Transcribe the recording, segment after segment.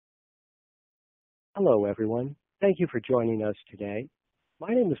Hello, everyone. Thank you for joining us today. My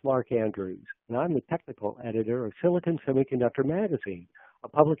name is Mark Andrews, and I'm the technical editor of Silicon Semiconductor Magazine, a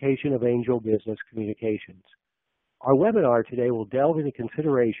publication of Angel Business Communications. Our webinar today will delve into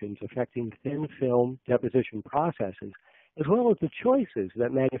considerations affecting thin film deposition processes, as well as the choices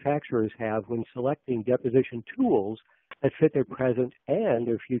that manufacturers have when selecting deposition tools that fit their present and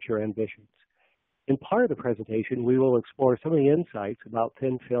their future ambitions. In part of the presentation, we will explore some of the insights about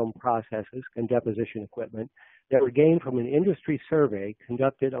thin film processes and deposition equipment that were gained from an industry survey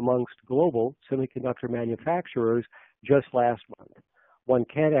conducted amongst global semiconductor manufacturers just last month. One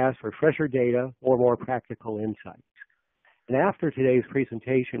can't ask for fresher data or more practical insights. And after today's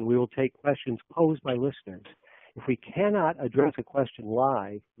presentation, we will take questions posed by listeners. If we cannot address a question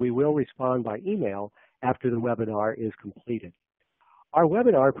live, we will respond by email after the webinar is completed. Our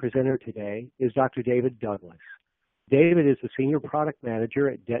webinar presenter today is Dr. David Douglas. David is the Senior Product Manager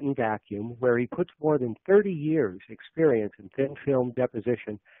at Denton Vacuum, where he puts more than 30 years experience in thin film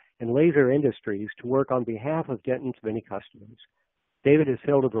deposition and laser industries to work on behalf of Denton's many customers. David has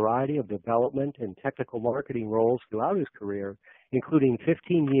filled a variety of development and technical marketing roles throughout his career, including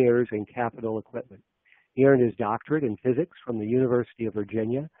 15 years in capital equipment. He earned his doctorate in physics from the University of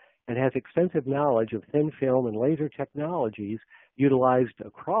Virginia and has extensive knowledge of thin film and laser technologies utilized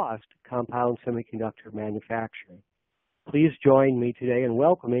across compound semiconductor manufacturing. Please join me today in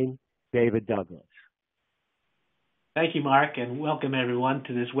welcoming David Douglas. Thank you, Mark, and welcome everyone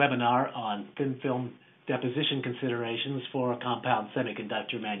to this webinar on thin film deposition considerations for compound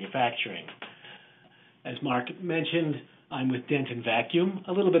semiconductor manufacturing. As Mark mentioned, I'm with Denton Vacuum.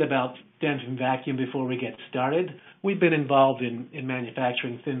 A little bit about Denton Vacuum before we get started. We've been involved in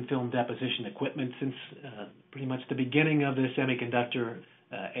manufacturing thin film deposition equipment since pretty much the beginning of the semiconductor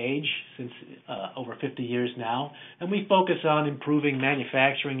age, since over 50 years now. And we focus on improving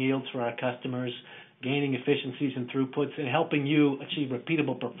manufacturing yields for our customers, gaining efficiencies and throughputs, and helping you achieve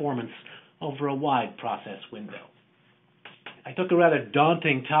repeatable performance over a wide process window. I took a rather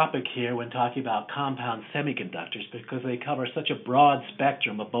daunting topic here when talking about compound semiconductors because they cover such a broad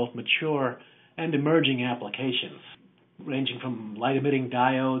spectrum of both mature and emerging applications, ranging from light-emitting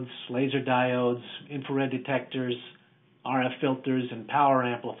diodes, laser diodes, infrared detectors, RF filters, and power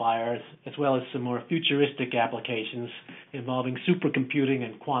amplifiers, as well as some more futuristic applications involving supercomputing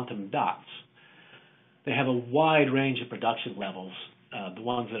and quantum dots. They have a wide range of production levels, the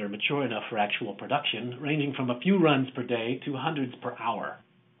ones that are mature enough for actual production, ranging from a few runs per day to hundreds per hour.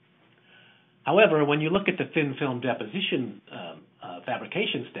 However, when you look at the thin film deposition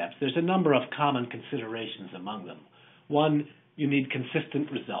fabrication steps, there's a number of common considerations among them. One, you need consistent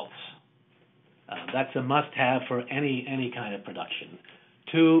results. That's a must-have for any kind of production.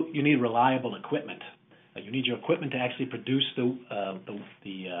 Two, you need reliable equipment. You need your equipment to actually produce the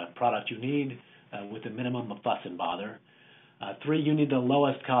product you need with a minimum of fuss and bother. Three, you need the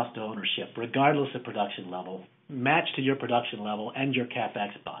lowest cost of ownership, regardless of production level, matched to your production level and your CapEx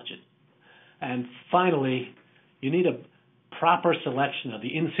budget. And finally, you need a proper selection of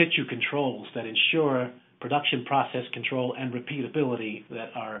the in-situ controls that ensure production process control and repeatability that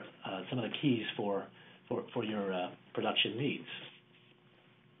are some of the keys for your production needs.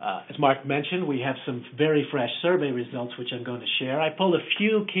 As Mark mentioned, we have some very fresh survey results which I'm going to share. I pulled a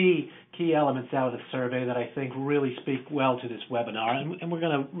few key elements out of the survey that I think really speak well to this webinar, and we're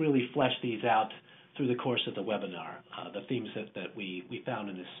going to really flesh these out through the course of the webinar, the themes that we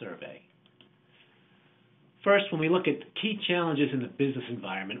found in this survey. First, when we look at key challenges in the business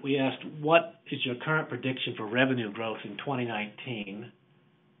environment, we asked, what is your current prediction for revenue growth in 2019,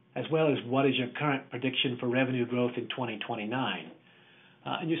 as well as what is your current prediction for revenue growth in 2029?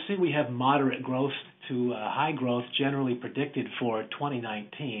 And you see we have moderate growth to high growth generally predicted for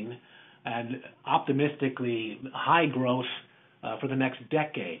 2019, and optimistically high growth for the next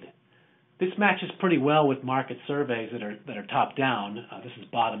decade. This matches pretty well with market surveys that are top-down. This is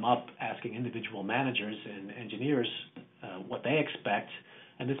bottom-up, asking individual managers and engineers what they expect,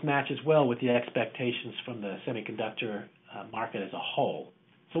 and this matches well with the expectations from the semiconductor market as a whole.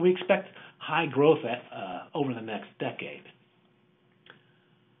 So we expect high growth over the next decade.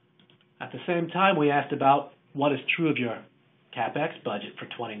 At the same time, we asked about what is true of your CapEx budget for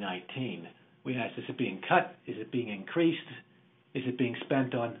 2019. We asked, is it being cut? Is it being increased? Is it being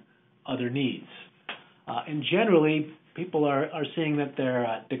spent on other needs? And generally, people are seeing that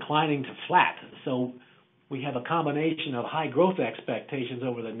they're declining to flat. So we have a combination of high growth expectations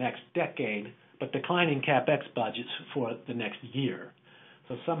over the next decade, but declining CapEx budgets for the next year.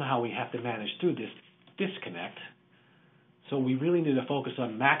 So somehow we have to manage through this disconnect. So we really need to focus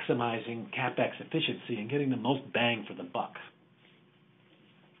on maximizing CapEx efficiency and getting the most bang for the buck.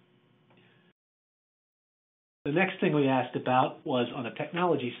 The next thing we asked about was on the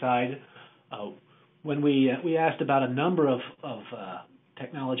technology side, when we asked about a number of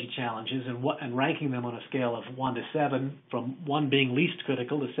technology challenges and ranking them on a scale of 1 to 7, from 1 being least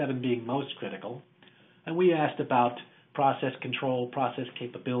critical to 7 being most critical. And we asked about process control, process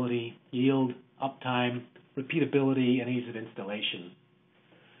capability, yield, uptime, repeatability, and ease of installation.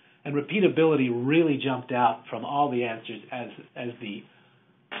 And repeatability really jumped out from all the answers as the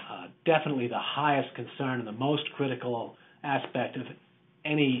definitely the highest concern and the most critical aspect of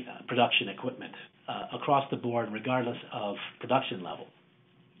any production equipment across the board, regardless of production level.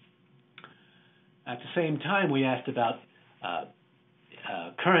 At the same time, we asked about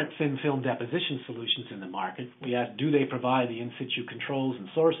current thin film deposition solutions in the market. We asked, do they provide the in-situ controls and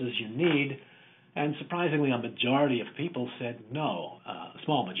sources you need? And surprisingly, a majority of people said no, a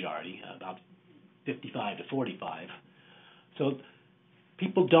small majority, about 55 to 45. So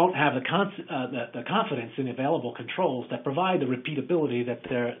people don't have the confidence in available controls that provide the repeatability that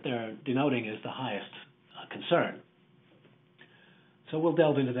they're denoting as the highest concern. So we'll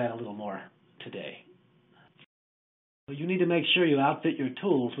delve into that a little more today. So you need to make sure you outfit your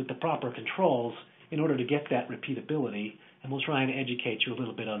tools with the proper controls in order to get that repeatability, and we'll try and educate you a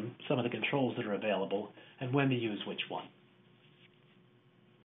little bit on some of the controls that are available and when to use which one.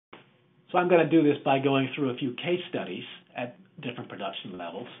 So I'm going to do this by going through a few case studies at different production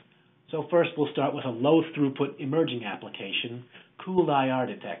levels. So first we'll start with a low throughput emerging application, cooled IR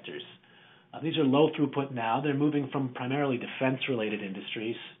detectors. These are low throughput now. They're moving from primarily defense-related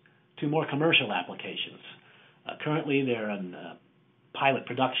industries to more commercial applications. Currently they're in pilot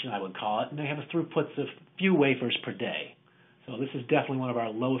production, I would call it, and they have a throughputs of few wafers per day. So this is definitely one of our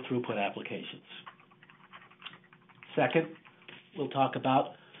low throughput applications. Second, we'll talk about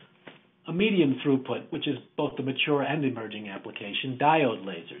a medium throughput, which is both the mature and emerging application, diode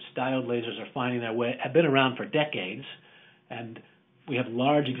lasers. Diode lasers are finding their way, have been around for decades, and we have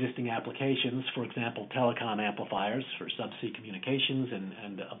large existing applications, for example, telecom amplifiers for subsea communications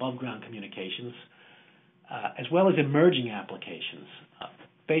and above-ground communications, as well as emerging applications.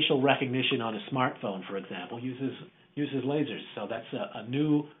 Facial recognition on a smartphone, for example, uses lasers. So that's a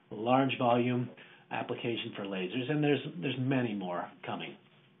new large volume application for lasers, and there's many more coming.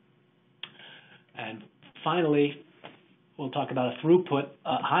 And finally, we'll talk about a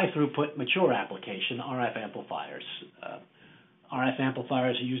high throughput mature application, RF amplifiers. RF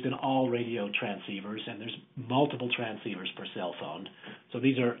amplifiers are used in all radio transceivers, and there's multiple transceivers per cell phone. So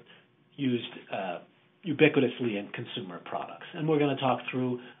these are used ubiquitously in consumer products. And we're going to talk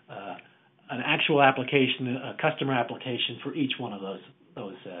through an actual application, a customer application for each one of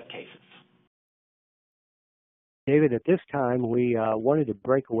those cases. David, at this time, we wanted to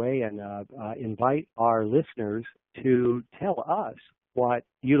break away and invite our listeners to tell us what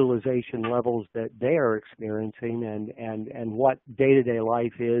utilization levels that they are experiencing and what day-to-day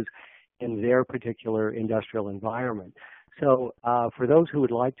life is in their particular industrial environment. So for those who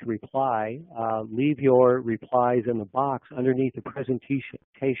would like to reply, leave your replies in the box underneath the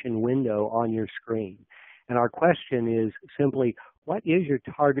presentation window on your screen. And our question is simply, what is your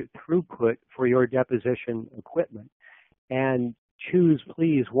target throughput for your deposition equipment? And choose,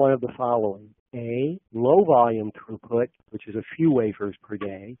 please, one of the following. A, low volume throughput, which is a few wafers per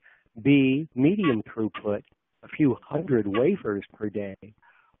day. B, medium throughput, a few hundred wafers per day.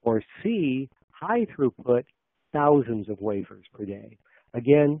 Or C, high throughput, thousands of wafers per day.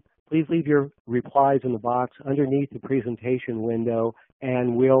 Again, please leave your replies in the box underneath the presentation window,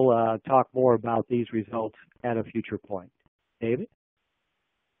 and we'll talk more about these results at a future point. David?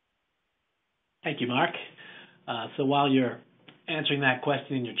 Thank you, Mark. So while you're answering that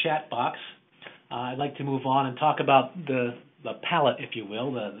question in your chat box, I'd like to move on and talk about the palette, if you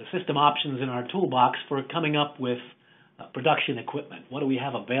will, the system options in our toolbox for coming up with production equipment. What do we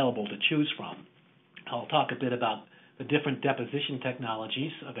have available to choose from? I'll talk a bit about the different deposition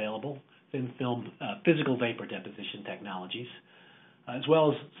technologies available, thin film, physical vapor deposition technologies, as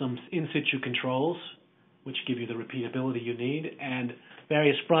well as some in-situ controls, which give you the repeatability you need, and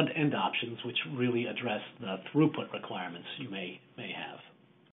various front-end options, which really address the throughput requirements you may have.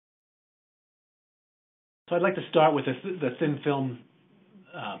 So I'd like to start with the thin film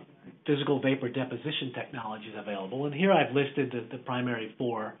physical vapor deposition technologies available, and here I've listed the primary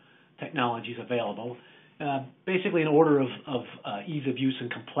 4 technologies available, basically in order of ease of use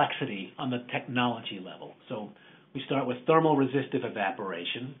and complexity on the technology level. So we start with thermal resistive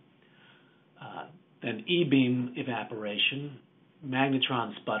evaporation, then E-beam evaporation,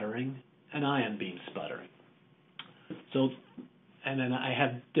 magnetron sputtering, and ion beam sputtering. So and then I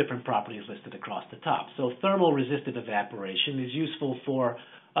have different properties listed across the top. So thermal resistive evaporation is useful for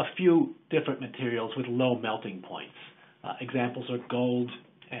a few different materials with low melting points. Examples are gold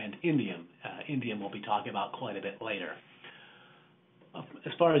and indium. Indium we'll be talking about quite a bit later.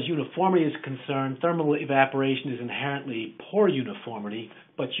 As far as uniformity is concerned, thermal evaporation is inherently poor uniformity,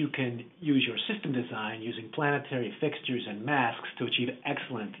 but you can use your system design using planetary fixtures and masks to achieve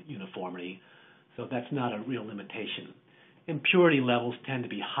excellent uniformity, so that's not a real limitation. Impurity levels tend to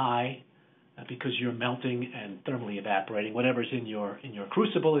be high because you're melting and thermally evaporating. Whatever's in your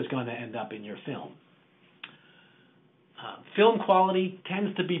crucible is going to end up in your film. Film quality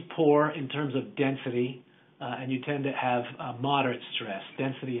tends to be poor in terms of density, and you tend to have moderate stress.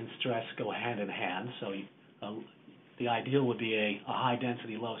 Density and stress go hand in hand, so the ideal would be a high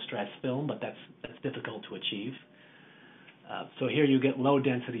density, low stress film, but that's difficult to achieve. So here you get low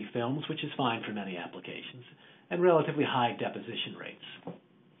density films, which is fine for many applications, and relatively high deposition rates.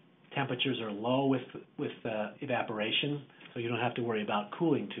 Temperatures are low with evaporation, so you don't have to worry about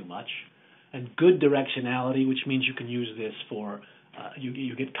cooling too much. And good directionality, which means you can use this for,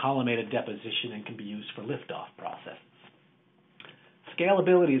 you get collimated deposition and can be used for liftoff processes.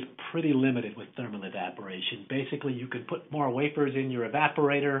 Scalability is pretty limited with thermal evaporation. Basically, you can put more wafers in your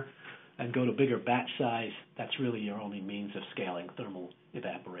evaporator and go to bigger batch size. That's really your only means of scaling thermal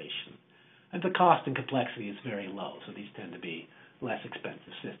evaporation. And the cost and complexity is very low, so these tend to be less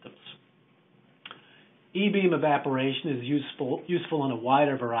expensive systems. E-beam evaporation is useful on a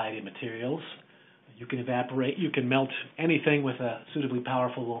wider variety of materials. You can melt anything with a suitably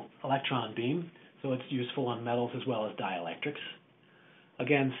powerful electron beam, so it's useful on metals as well as dielectrics.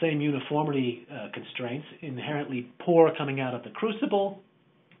 Again, same uniformity constraints, inherently poor coming out of the crucible,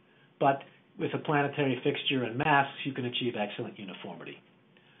 but with a planetary fixture and masks, you can achieve excellent uniformity.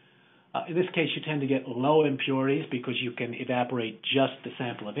 In this case, you tend to get low impurities because you can evaporate just the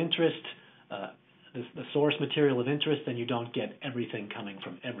sample of interest, the source material of interest, and you don't get everything coming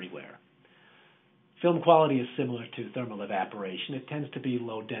from everywhere. Film quality is similar to thermal evaporation. It tends to be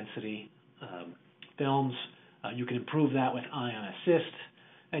low density films. You can improve that with ion assist,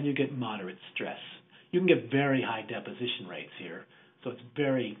 and you get moderate stress. You can get very high deposition rates here, so it's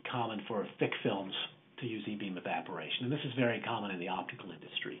very common for thick films to use E-beam evaporation, and this is very common in the optical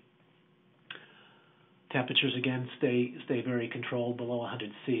industry. Temperatures, again, stay very controlled below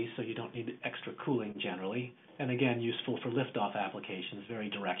 100 C, so you don't need extra cooling generally. And again, useful for liftoff applications, very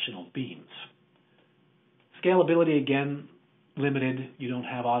directional beams. Scalability, again, limited. You don't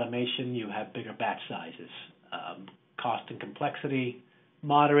have automation. You have bigger batch sizes. Cost and complexity,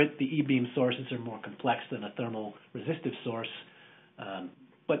 moderate. The E-beam sources are more complex than a thermal resistive source,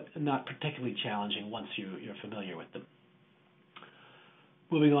 but not particularly challenging once you're familiar with them.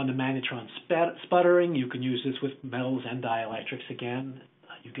 Moving on to magnetron sputtering, you can use this with metals and dielectrics again.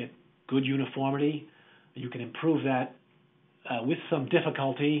 You get good uniformity. You can improve that with some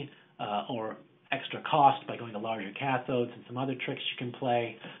difficulty or extra cost by going to larger cathodes and some other tricks you can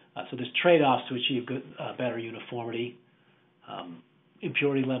play. So there's trade-offs to achieve good, better uniformity.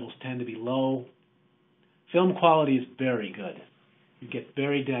 Impurity levels tend to be low. Film quality is very good. You get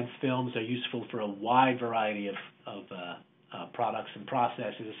very dense films. They're useful for a wide variety of products and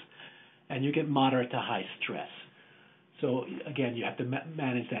processes, and you get moderate to high stress. So again, you have to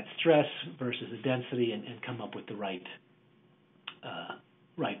manage that stress versus the density and come up with the right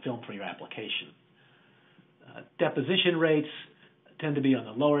film for your application. Deposition rates tend to be on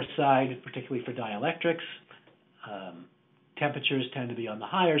the lower side, particularly for dielectrics. Temperatures tend to be on the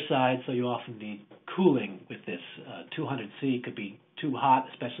higher side, so you often need cooling with this. 200 C could be too hot,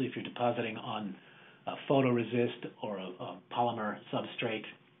 especially if you're depositing on a photoresist or a polymer substrate,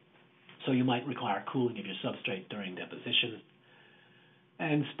 so you might require cooling of your substrate during deposition.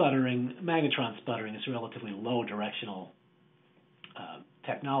 And sputtering, magnetron sputtering, is relatively low directional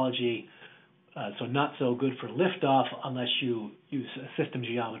technology, so not so good for liftoff unless you use a system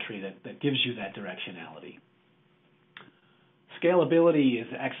geometry that gives you that directionality. Scalability is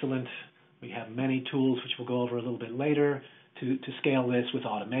excellent. We have many tools, which we'll go over a little bit later, to scale this with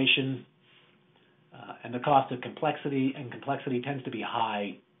automation. And the cost of complexity tends to be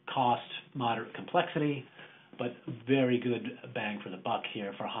high cost, moderate complexity, but very good bang for the buck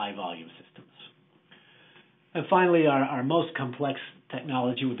here for high volume systems. And finally, our most complex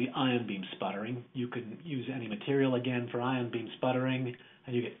technology would be ion beam sputtering. You can use any material again for ion beam sputtering,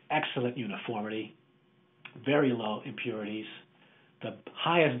 and you get excellent uniformity, very low impurities, the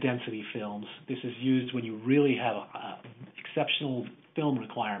highest density films. This is used when you really have exceptional film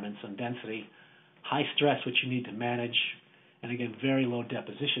requirements on density, high stress, which you need to manage, and again, very low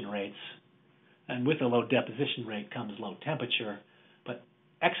deposition rates. And with a low deposition rate comes low temperature,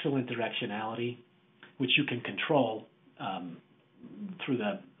 excellent directionality, which you can control through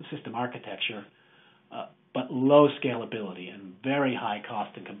the system architecture, but low scalability and very high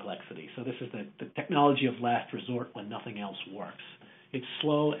cost and complexity. So this is the technology of last resort when nothing else works. It's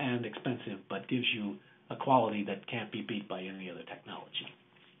slow and expensive, but gives you a quality that can't be beat by any other technology.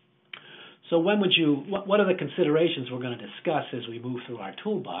 So what are the considerations we're going to discuss as we move through our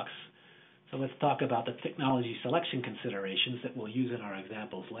toolbox? So let's talk about the technology selection considerations that we'll use in our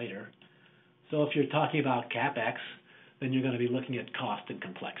examples later. So if you're talking about CapEx, then you're going to be looking at cost and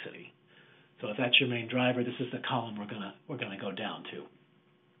complexity. So if that's your main driver, this is the column we're going to go down to.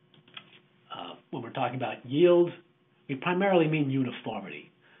 When we're talking about yield, we primarily mean uniformity.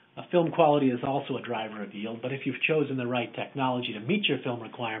 Film quality is also a driver of yield, but if you've chosen the right technology to meet your film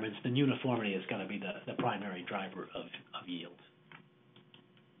requirements, then uniformity is going to be the primary driver of yield.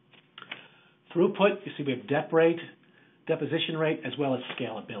 Throughput, you see we have deposition rate, as well as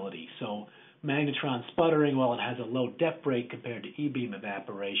scalability. So magnetron sputtering, while it has a low dep rate compared to e-beam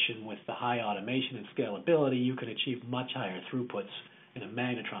evaporation, with the high automation and scalability, you can achieve much higher throughputs in a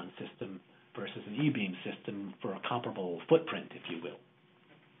magnetron system versus an e-beam system for a comparable footprint, if you will.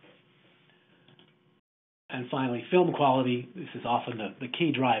 And finally, film quality. This is often the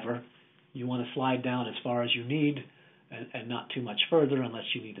key driver. You want to slide down as far as you need and not too much further unless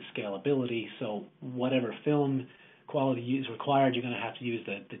you need the scalability. So whatever film quality is required, you're going to have to use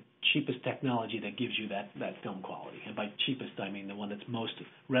the cheapest technology that gives you that film quality. And by cheapest, I mean the one that's most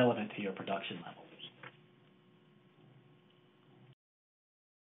relevant to your production level.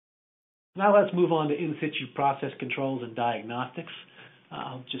 Now let's move on to in-situ process controls and diagnostics.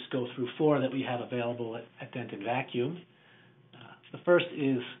 I'll just go through 4 that we have available at Denton Vacuum. The first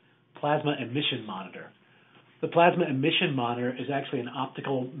is plasma emission monitor. The plasma emission monitor is actually an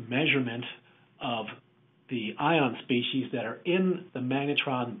optical measurement of the ion species that are in the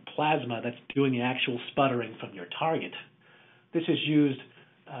magnetron plasma that's doing the actual sputtering from your target. This is used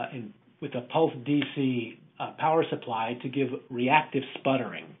with a pulse DC power supply to give reactive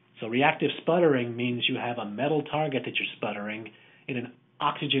sputtering. So reactive sputtering means you have a metal target that you're sputtering in an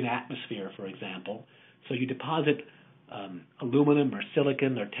oxygen atmosphere, for example. So you deposit aluminum or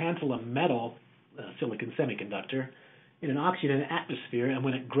silicon or tantalum metal, silicon semiconductor, in an oxygen atmosphere, and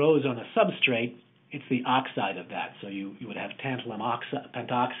when it grows on a substrate, it's the oxide of that. So you would have tantalum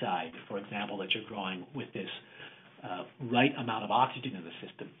pentoxide, for example, that you're growing with this right amount of oxygen in the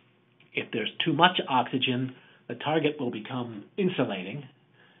system. If there's too much oxygen, the target will become insulating,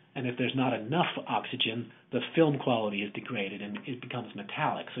 and if there's not enough oxygen, the film quality is degraded and it becomes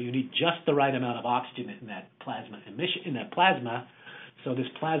metallic. So you need just the right amount of oxygen in that plasma. So this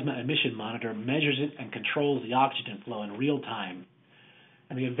plasma emission monitor measures it and controls the oxygen flow in real time.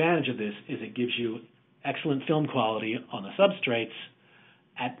 And the advantage of this is it gives you excellent film quality on the substrates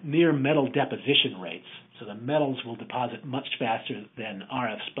at near metal deposition rates. So the metals will deposit much faster than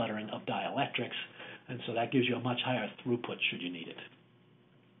RF sputtering of dielectrics, and so that gives you a much higher throughput should you need it.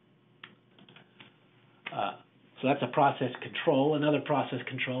 So that's a process control. Another process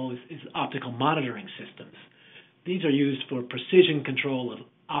control is optical monitoring systems. These are used for precision control of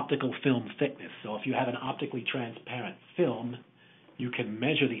optical film thickness. So if you have an optically transparent film, you can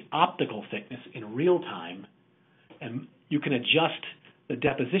measure the optical thickness in real time, and you can adjust the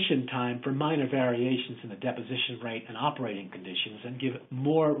deposition time for minor variations in the deposition rate and operating conditions and give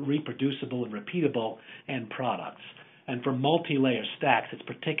more reproducible and repeatable end products. And for multi-layer stacks, it's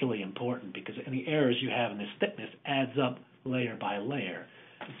particularly important because any errors you have in this thickness adds up layer by layer.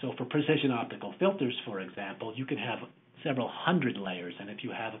 And so for precision optical filters, for example, you can have several hundred layers, and if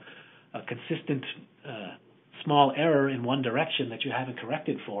you have a consistent small error in one direction that you haven't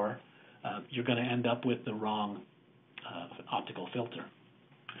corrected for, you're going to end up with the wrong optical filter.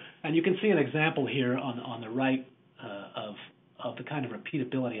 And you can see an example here on the right of the kind of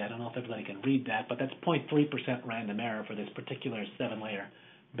repeatability. I don't know if everybody can read that, but that's 0.3% random error for this particular 7-layer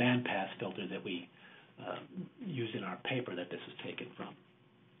bandpass filter that we use in our paper that this is taken from.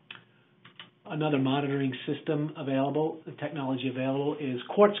 Another monitoring system available, technology available, is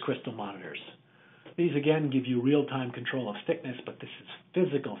quartz crystal monitors. These again give you real-time control of thickness, but this is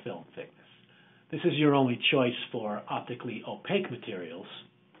physical film thickness. This is your only choice for optically opaque materials,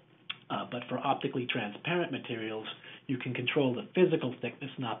 but for optically transparent materials, you can control the physical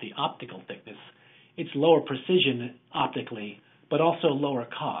thickness, not the optical thickness. It's lower precision optically, but also lower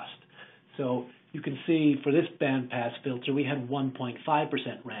cost. So you can see for this bandpass filter, we had 1.5%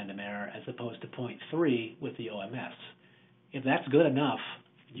 random error as opposed to 0.3 with the OMS. If that's good enough,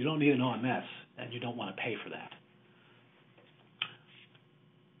 you don't need an OMS, and you don't want to pay for that.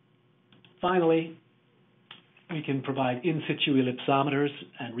 we can provide in situ ellipsometers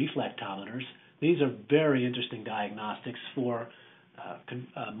and reflectometers. These are very interesting diagnostics for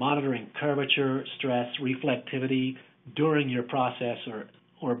monitoring curvature, stress, reflectivity during your process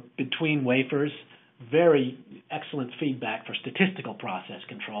or between wafers. Very excellent feedback for statistical process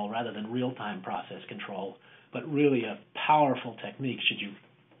control rather than real-time process control, but really a powerful technique should you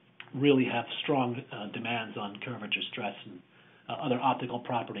really have strong demands on curvature, stress, and other optical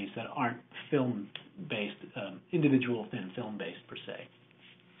properties that aren't film-based, individual thin film-based per se.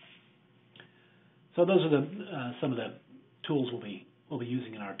 So those are some of the tools we'll be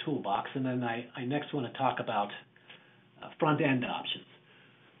using in our toolbox. And then I next want to talk about front-end options.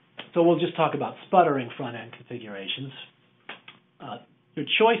 So we'll just talk about sputtering front-end configurations. Your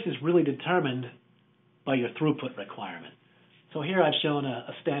choice is really determined by your throughput requirement. So here I've shown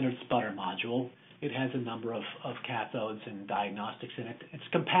a standard sputter module. It has a number of cathodes and diagnostics in it. It's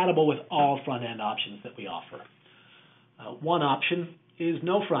compatible with all front-end options that we offer. One option is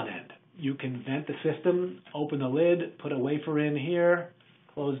no front-end. You can vent the system, open the lid, put a wafer in here,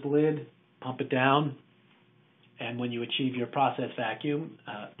 close the lid, pump it down, and when you achieve your process vacuum,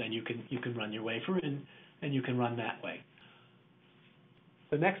 then you can run your wafer and you can run that way.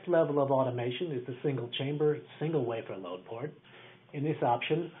 The next level of automation is the single chamber, single wafer load port. In this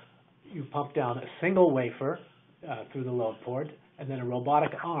option, you pump down a single wafer through the load port, and then a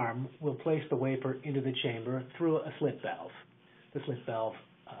robotic arm will place the wafer into the chamber through a slit valve. The slit valve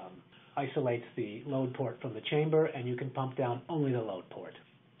isolates the load port from the chamber, and you can pump down only the load port.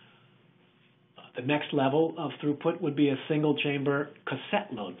 The next level of throughput would be a single chamber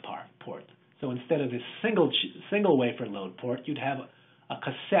cassette load port. So instead of this single wafer load port, you'd have a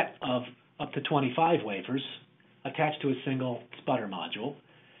cassette of up to 25 wafers attached to a single sputter module.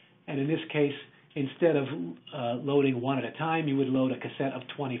 And in this case, instead of loading one at a time, you would load a cassette of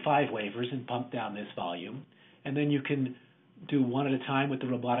 25 wafers and pump down this volume. And then you can do one at a time with the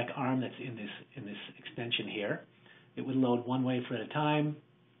robotic arm that's in this extension here. It would load one wafer at a time,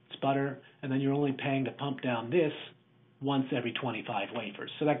 sputter, and then you're only paying to pump down this once every 25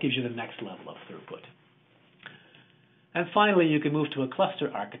 wafers. So that gives you the next level of throughput. And finally, you can move to a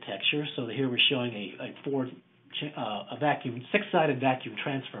cluster architecture. So here we're showing a vacuum, six-sided vacuum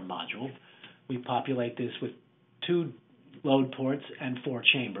transfer module. We populate this with 2 load ports and 4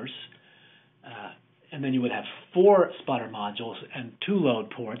 chambers. And then you would have 4 sputter modules and 2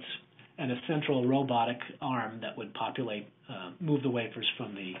 load ports and a central robotic arm that would populate, move the wafers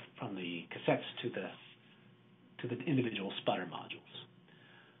from the cassettes to the individual sputter modules.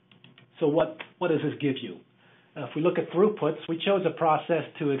 So what does this give you? If we look at throughputs, we chose a process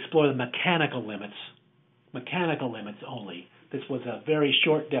to explore the mechanical limits only. This was a very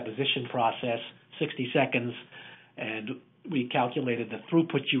short deposition process, 60 seconds, and we calculated the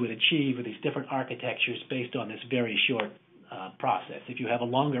throughput you would achieve with these different architectures based on this very short process. If you have a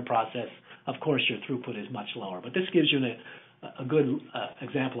longer process, of course your throughput is much lower, but this gives you a good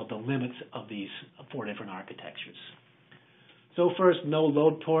example of the limits of these 4 different architectures. So first, no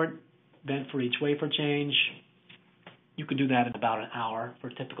load port, vent for each wafer change. You can do that in about an hour for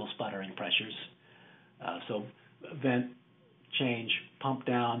typical sputtering pressures. So vent, change, pump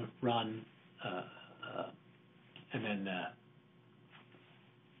down, run, and then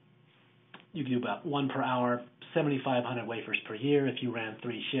you do about 1 per hour, 7,500 wafers per year if you ran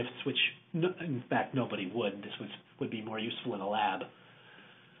 3 shifts, which in fact nobody would. This would be more useful in a lab.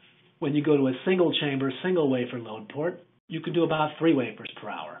 When you go to a single chamber, single wafer load port, you can do about 3 wafers per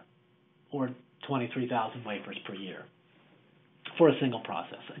hour, or 23,000 wafers per year for a single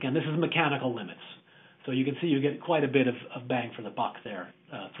process. Again, this is mechanical limits. So you can see you get quite a bit of bang for the buck there,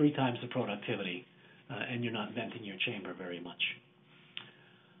 3 times the productivity, and you're not venting your chamber very much.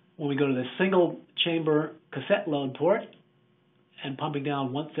 When we go to the single chamber cassette load port and pumping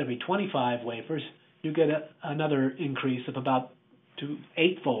down once every 25 wafers, you get another increase of about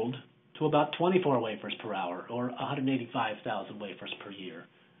 8-fold to about 24 wafers per hour, or 185,000 wafers per year.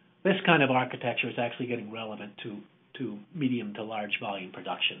 This kind of architecture is actually getting relevant to medium to large volume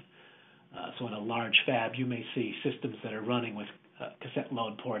production. So in a large fab, you may see systems that are running with cassette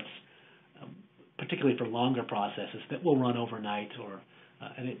load ports, particularly for longer processes, that will run overnight,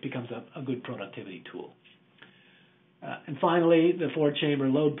 and it becomes a good productivity tool. And finally, the 4-chamber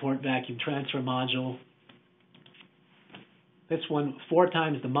load port vacuum transfer module. This one, 4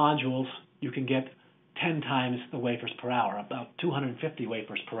 times the modules, you can get 10 times the wafers per hour, about 250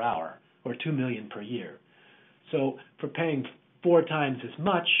 wafers per hour, or 2 million per year. So for paying 4 times as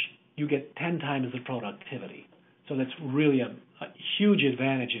much, you get 10 times the productivity. So that's really a huge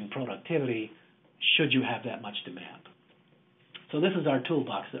advantage in productivity should you have that much demand. So this is our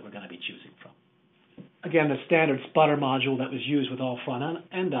toolbox that we're going to be choosing from. again, the standard sputter module that was used with all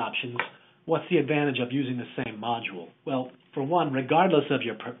front-end options, what's the advantage of using the same module? Well, for one, regardless of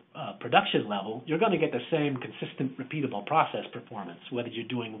your production level, you're going to get the same consistent, repeatable process performance, whether you're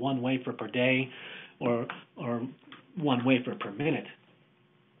doing one wafer per day or one wafer per minute.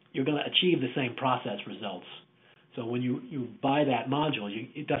 You're going to achieve the same process results. So when you buy that module,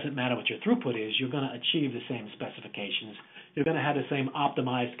 it doesn't matter what your throughput is, you're going to achieve the same specifications. You're going to have the same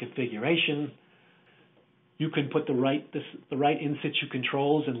optimized configuration. You can put the right in situ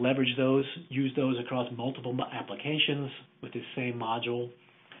controls and leverage those, use those across multiple applications with this same module.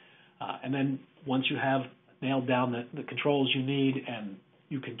 And then once you have nailed down the controls you need, and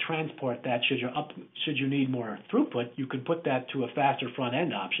you can transport that should you need more throughput, you can put that to a faster front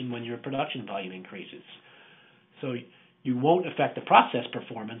end option when your production volume increases. So you won't affect the process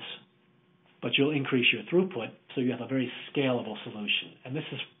performance, but you'll increase your throughput, so you have a very scalable solution. And this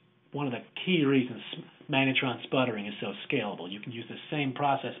is one of the key reasons magnetron sputtering is so scalable. You can use the same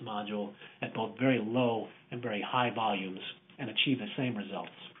process module at both very low and very high volumes and achieve the same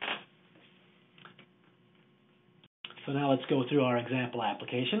results. So now let's go through our example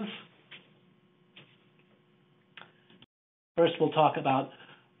applications. First, we'll talk about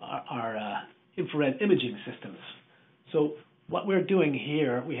our infrared imaging systems. So what we're doing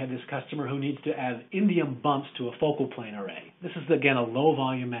here, we have this customer who needs to add indium bumps to a focal plane array. This is, again, a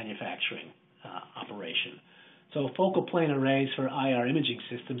low-volume manufacturing operation. So focal plane arrays for IR imaging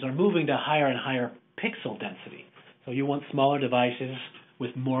systems are moving to higher and higher pixel density. So you want smaller devices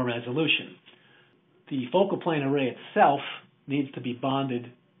with more resolution. The focal plane array itself needs to be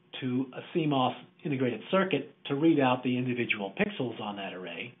bonded to a CMOS integrated circuit to read out the individual pixels on that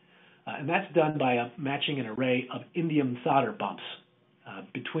array. And that's done by matching an array of indium solder bumps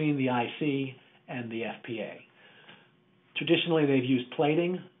between the IC and the FPA. Traditionally, they've used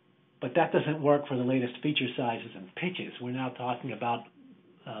plating, but that doesn't work for the latest feature sizes and pitches. We're now talking about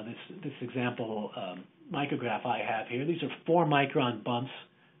this example micrograph I have here. These are 4-micron bumps,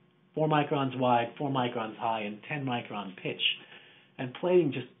 4 microns wide, 4 microns high, and 10 micron pitch. And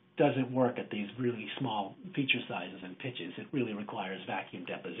plating just doesn't work at these really small feature sizes and pitches. It really requires vacuum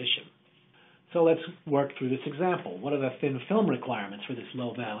deposition. So let's work through this example. What are the thin film requirements for this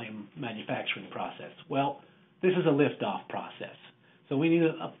low volume manufacturing process? Well, this is a liftoff process. So we need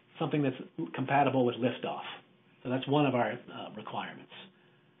something that's compatible with liftoff. So that's one of our requirements.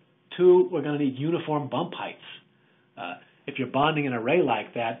 2, we're going to need uniform bump heights. If you're bonding an array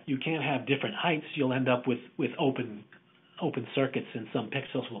like that, you can't have different heights. You'll end up with open circuits, and some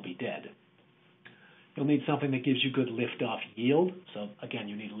pixels will be dead. You'll need something that gives you good liftoff yield. So again,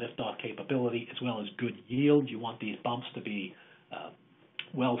 you need liftoff capability as well as good yield. You want these bumps to be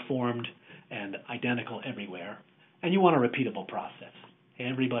well formed and identical everywhere. And you want a repeatable process.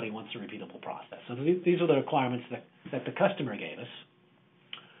 Everybody wants a repeatable process. So these are the requirements that the customer gave us.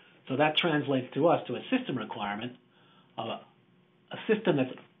 So that translates to us to a system requirement of a system that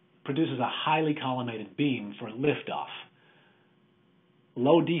produces a highly collimated beam for liftoff.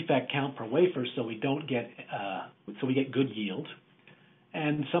 Low defect count per wafer, so we get good yield,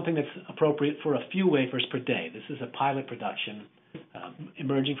 and something that's appropriate for a few wafers per day. This is a pilot production,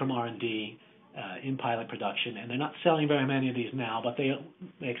 emerging from R&D in pilot production, and they're not selling very many of these now, but they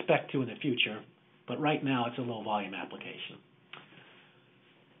expect to in the future. But right now, it's a low volume application.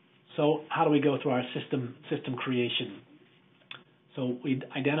 So how do we go through our system creation? So we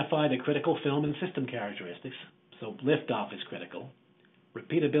identify the critical film and system characteristics. So liftoff is critical.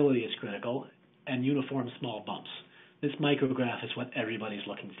 Repeatability is critical, and uniform small bumps. This micrograph is what everybody's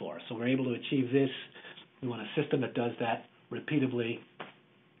looking for. So we're able to achieve this. We want a system that does that repeatably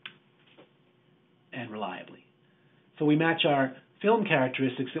and reliably. So we match our film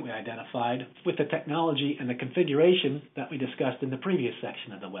characteristics that we identified with the technology and the configuration that we discussed in the previous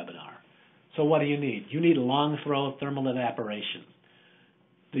section of the webinar. So what do you need? You need long throw thermal evaporation.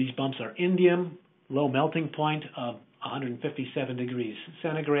 These bumps are indium, low melting point of 157 degrees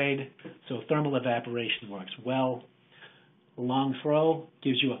centigrade, so thermal evaporation works well. Long throw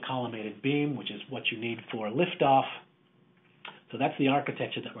gives you a collimated beam, which is what you need for liftoff. So that's the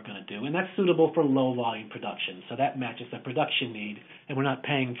architecture that we're going to do, and that's suitable for low volume production. So that matches the production need, and we're not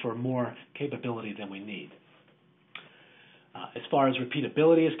paying for more capability than we need. As far as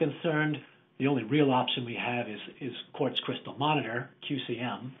repeatability is concerned, the only real option we have is quartz crystal monitor,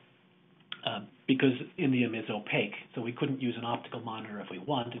 QCM, because indium is opaque, so we couldn't use an optical monitor if we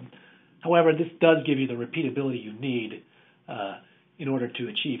wanted. However, this does give you the repeatability you need in order to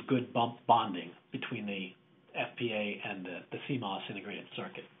achieve good bump bonding between the FPA and the CMOS integrated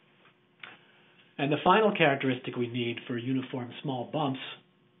circuit. And the final characteristic we need for uniform small bumps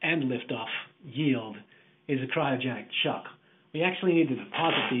and liftoff yield is a cryogenic chuck. We actually need to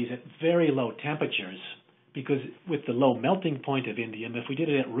deposit these at very low temperatures because with the low melting point of indium, if we did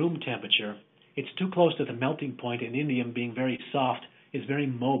it at room temperature, it's too close to the melting point, and indium, being very soft, is very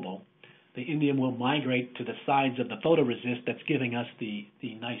mobile. The indium will migrate to the sides of the photoresist that's giving us the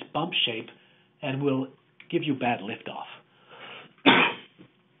nice bump shape and will give you bad liftoff.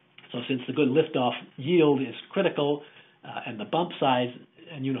 So since the good liftoff yield is critical and the bump size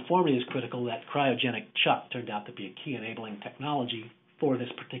and uniformity is critical, that cryogenic chuck turned out to be a key enabling technology for this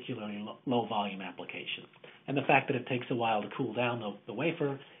particularly low volume application. And the fact that it takes a while to cool down the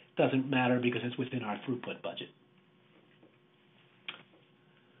wafer doesn't matter because it's within our throughput budget.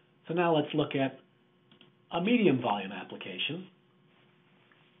 So now let's look at a medium volume application.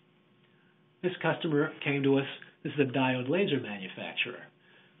 This customer came to us. This is a diode laser manufacturer.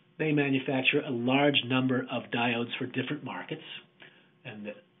 They manufacture a large number of diodes for different markets,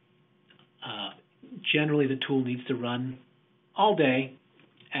 and generally the tool needs to run all day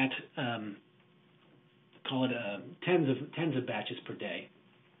at call it tens of batches per day.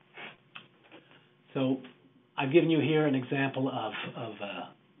 So I've given you here an example of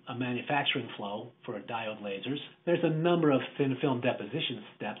a manufacturing flow for diode lasers. There's a number of thin film deposition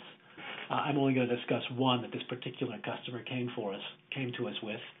steps. I'm only going to discuss one that this particular customer came to us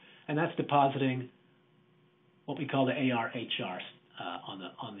with, and that's depositing what we call the AR-HR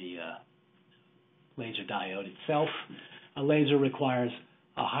on the laser diode itself. A laser requires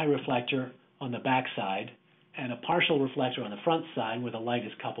a high reflector on the back side and a partial reflector on the front side where the light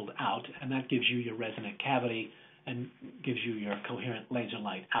is coupled out, and that gives you your resonant cavity and gives you your coherent laser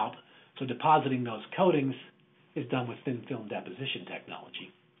light out. So depositing those coatings is done with thin film deposition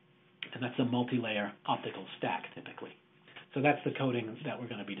technology, and that's a multi-layer optical stack typically. So that's the coating that we're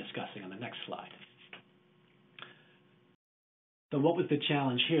going to be discussing on the next slide. So what was the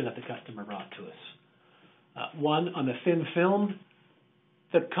challenge here that the customer brought to us? One, on the thin film,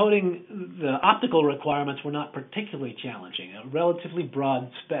 the coating, the optical requirements were not particularly challenging. A relatively broad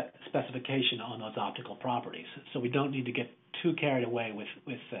specification on those optical properties, so we don't need to get too carried away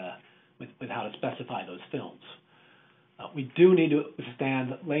with how to specify those films. We do need to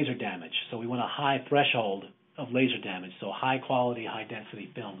withstand laser damage, so we want a high threshold of laser damage, so high quality, high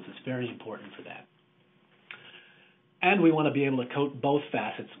density films is very important for that. And we want to be able to coat both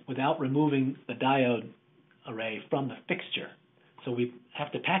facets without removing the diode array from the fixture. So we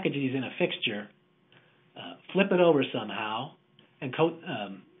have to package these in a fixture, flip it over somehow, and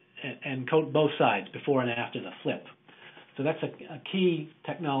coat both sides before and after the flip. So that's a key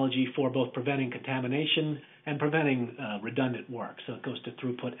technology for both preventing contamination and preventing redundant work. So it goes to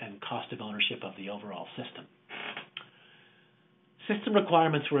throughput and cost of ownership of the overall system. System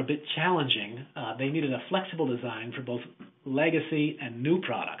requirements were a bit challenging. They needed a flexible design for both legacy and new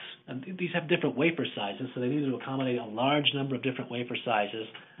products. And these have different wafer sizes, so they needed to accommodate a large number of different wafer sizes,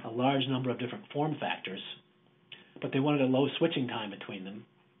 a large number of different form factors, but they wanted a low switching time between them.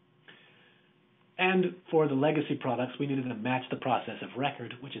 And for the legacy products, we needed to match the process of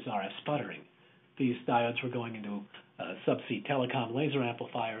record, which is RF sputtering. These diodes were going into subsea telecom laser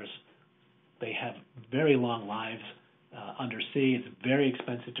amplifiers. They have very long lives. Undersea, it's very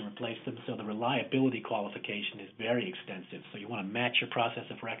expensive to replace them, so the reliability qualification is very extensive. So you want to match your process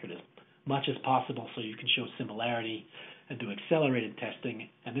of record as much as possible so you can show similarity and do accelerated testing,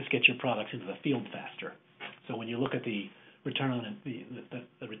 and this gets your products into the field faster. So when you look at the return on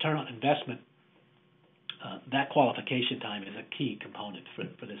the return on investment, that qualification time is a key component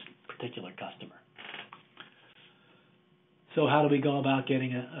for this particular customer. So how do we go about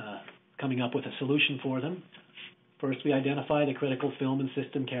coming up with a solution for them? First, we identify the critical film and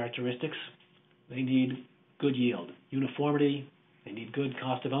system characteristics. They need good yield, uniformity. They need good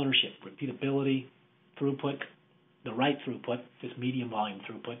cost of ownership, repeatability, throughput, the right throughput, this medium volume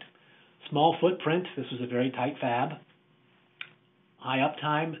throughput. Small footprint, this was a very tight fab. High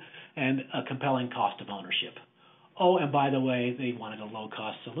uptime, and a compelling cost of ownership. Oh, and by the way, they wanted a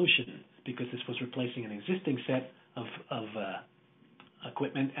low-cost solution because this was replacing an existing set of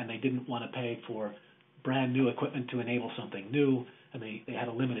equipment, and they didn't want to pay for brand new equipment to enable something new, and they had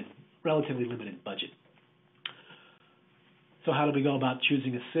a relatively limited budget. So how do we go about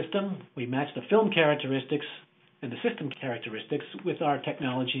choosing a system? We match the film characteristics and the system characteristics with our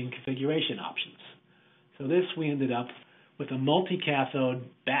technology and configuration options. So this, we ended up with a multi-cathode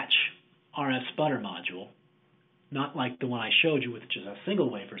batch RF sputter module, not like the one I showed you, which is a single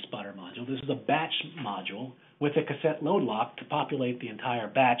wafer sputter module. This is a batch module with a cassette load lock to populate the entire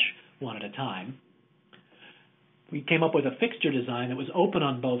batch one at a time. We came up with a fixture design that was open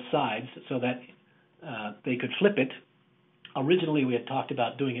on both sides so that they could flip it Originally, we had talked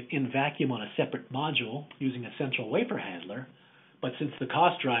about doing it in vacuum on a separate module using a central wafer handler, but since the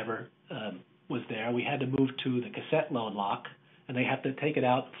cost driver was there, we had to move to the cassette load lock, and they have to take it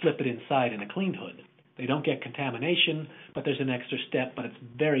out, flip it inside in a clean hood. They don't get contamination, but there's an extra step, but it's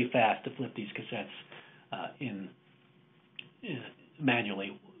very fast to flip these cassettes in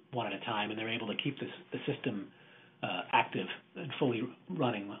manually one at a time, and they're able to keep the system active and fully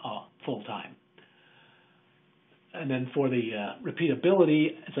running full time. And then for the repeatability,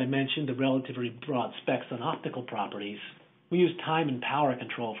 as I mentioned, the relatively broad specs on optical properties, we use time and power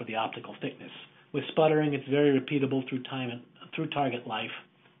control for the optical thickness. With sputtering, it's very repeatable through target life.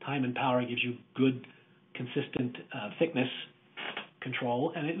 Time and power gives you good, consistent thickness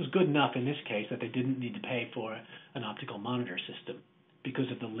control, and it was good enough in this case that they didn't need to pay for an optical monitor system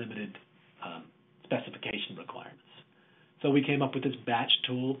because of the limited specification requirements. So we came up with this batch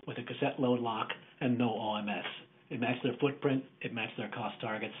tool with a cassette load lock and no OMS. It matched their footprint, it matched their cost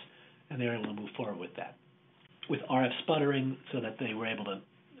targets, and they were able to move forward with that. With RF sputtering so that they were able to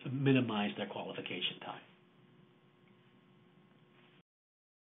minimize their qualification time.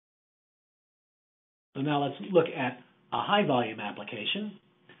 So now let's look at a high volume application,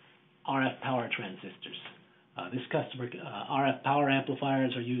 RF power transistors. This customer, RF power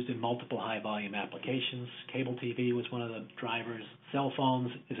amplifiers are used in multiple high volume applications. Cable TV was one of the drivers. Cell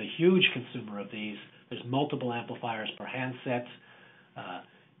phones is a huge consumer of these. There's multiple amplifiers per handset,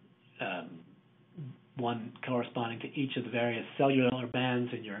 one corresponding to each of the various cellular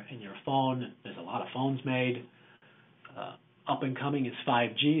bands in your phone. There's a lot of phones made. Up and coming is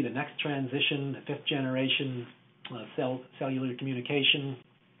 5G, the next transition, the fifth generation cellular communication.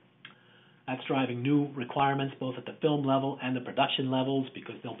 That's driving new requirements both at the film level and the production levels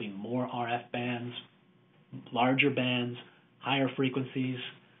because there'll be more RF bands, larger bands, higher frequencies,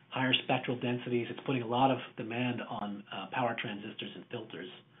 higher spectral densities. It's putting a lot of demand on power transistors and filters.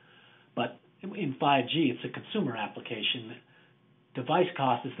 But in 5G, it's a consumer application. Device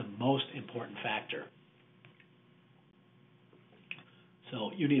cost is the most important factor.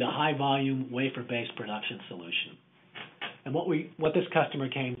 So you need a high volume wafer-based production solution. And what this customer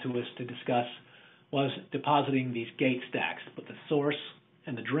came to us to discuss was depositing these gate stacks. But the source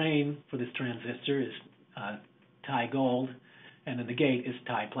and the drain for this transistor is Ti gold, and then the gate is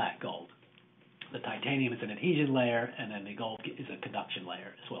Ti plat gold. The titanium is an adhesion layer, and then the gold is a conduction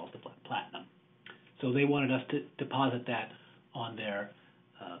layer, as well as the platinum. So they wanted us to deposit that on their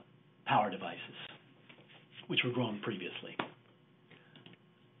power devices, which were grown previously.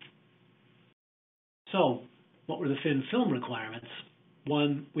 So what were the thin film requirements?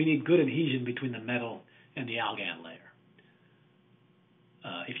 One, we need good adhesion between the metal and the algan layer.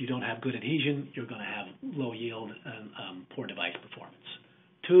 If you don't have good adhesion, you're going to have low yield and poor device performance.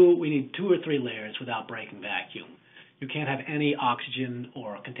 Two, we need 2 or 3 layers without breaking vacuum. You can't have any oxygen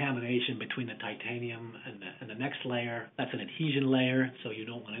or contamination between the titanium and the next layer. That's an adhesion layer, so you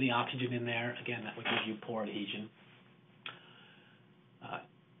don't want any oxygen in there. Again, that would give you poor adhesion.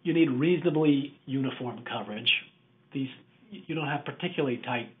 You need reasonably uniform coverage. You don't have particularly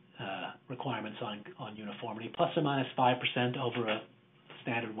tight requirements on uniformity. Plus or minus 5% over a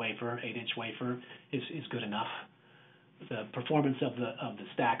standard wafer, 8-inch wafer, is good enough. The performance of the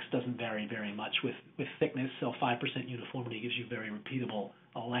stacks doesn't vary very much with thickness, so 5% uniformity gives you very repeatable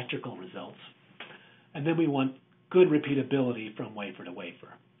electrical results. And then we want good repeatability from wafer to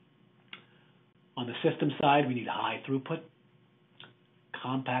wafer. On the system side, we need high throughput,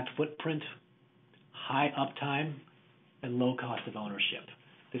 compact footprint, high uptime, and low cost of ownership.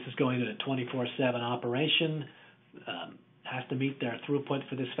 This is going into 24/7 operation, has to meet their throughput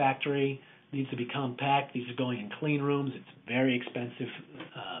for this factory, needs to be compact. These are going in clean rooms. It's very expensive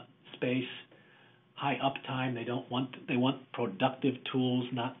space, high uptime. They want productive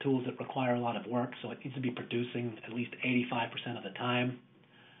tools, not tools that require a lot of work, so it needs to be producing at least 85% of the time.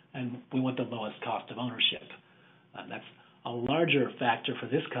 And we want the lowest cost of ownership. That's a larger factor for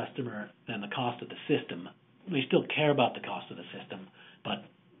this customer than the cost of the system. They still care about the cost of the system, but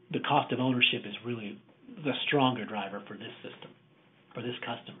the cost of ownership is really the stronger driver for this system, for this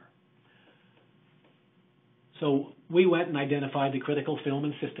customer. So we went and identified the critical film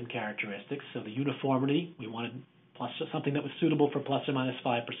and system characteristics. So the uniformity, we wanted something that was suitable for plus or minus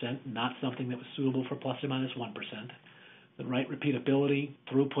 5%, not something that was suitable for plus or minus 1%. The right repeatability,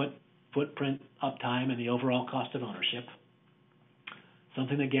 throughput, footprint, uptime, and the overall cost of ownership.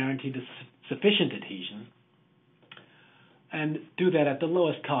 Something that guaranteed sufficient adhesion, and do that at the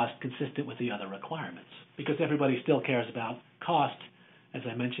lowest cost consistent with the other requirements, because everybody still cares about cost. As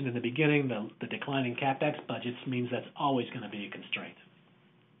I mentioned in the beginning, the declining CapEx budgets means that's always going to be a constraint.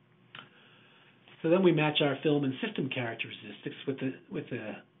 So then we match our film and system characteristics with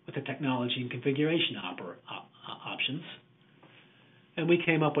the technology and configuration options, and we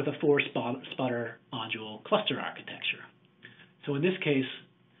came up with a 4-spotter module cluster architecture. So in this case,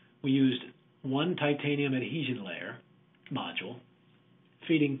 we used one titanium adhesion layer module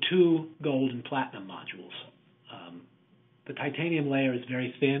feeding 2 gold and platinum modules. The titanium layer is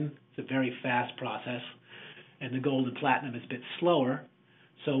very thin, it's a very fast process, and the gold and platinum is a bit slower.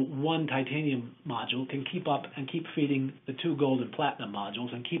 So one titanium module can keep up and keep feeding the 2 gold and platinum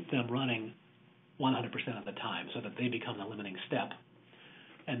modules and keep them running 100% of the time so that they become the limiting step.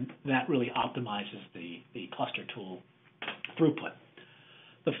 And that really optimizes the cluster tool throughput.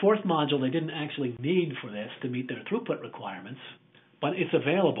 The 4th module they didn't actually need for this to meet their throughput requirements, but it's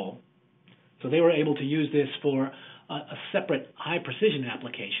available. So they were able to use this for a separate high-precision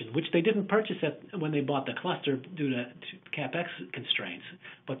application, which they didn't purchase when they bought the cluster due to CapEx constraints.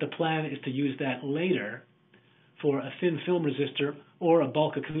 But the plan is to use that later for a thin film resistor or a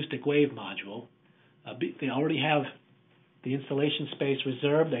bulk acoustic wave module. They already have the installation space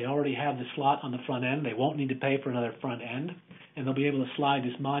reserved. They already have the slot on the front end. They won't need to pay for another front end, and they'll be able to slide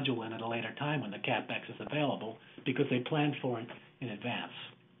this module in at a later time when the CapEx is available because they planned for it in advance.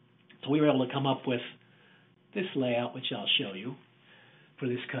 So we were able to come up with this layout, which I'll show you for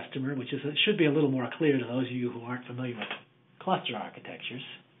this customer, which should be a little more clear to those of you who aren't familiar with cluster architectures.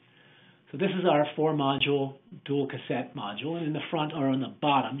 So this is our 4-module dual cassette module, and in the front or on the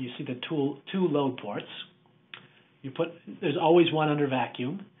bottom, you see the 2 load ports. There's always one under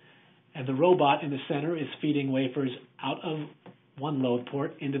vacuum, and the robot in the center is feeding wafers out of one load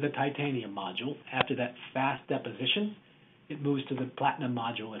port into the titanium module. After that fast deposition, it moves to the platinum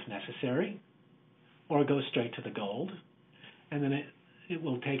module if necessary, or goes straight to the gold, and then it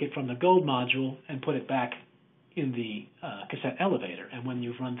will take it from the gold module and put it back in the cassette elevator. And when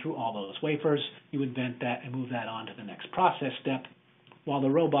you've run through all those wafers, you would vent that and move that on to the next process step while the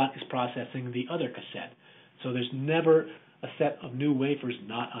robot is processing the other cassette. So there's never a set of new wafers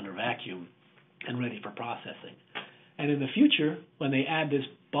not under vacuum and ready for processing. And in the future, when they add this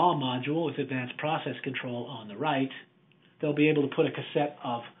BAW module with advanced process control on the right, they'll be able to put a cassette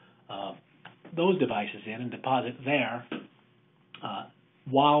of those devices in and deposit there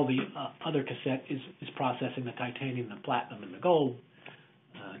while the other cassette is processing the titanium, the platinum, and the gold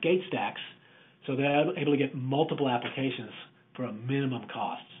gate stacks. So they're able to get multiple applications for a minimum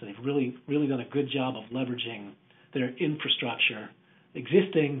cost. So they've really done a good job of leveraging their infrastructure,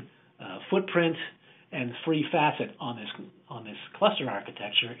 existing footprint, and free facet on this cluster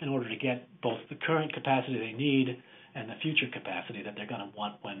architecture in order to get both the current capacity they need and the future capacity that they're going to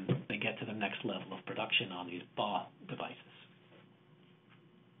want when they get to the next level of production on these BAW devices.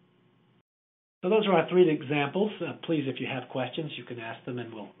 So those are our 3 examples. Please, if you have questions, you can ask them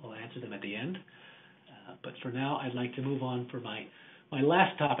and we'll answer them at the end. But for now, I'd like to move on for my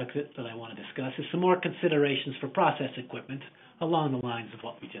last topic that I want to discuss is some more considerations for process equipment along the lines of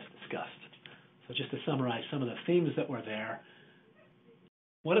what we just discussed. So just to summarize some of the themes that were there,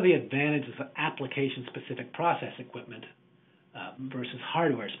 what are the advantages of application-specific process equipment versus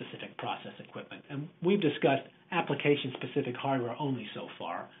hardware-specific process equipment? And we've discussed application-specific hardware only so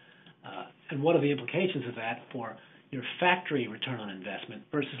far. And what are the implications of that for your factory return on investment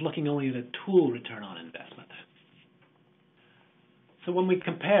versus looking only at a tool return on investment? So when we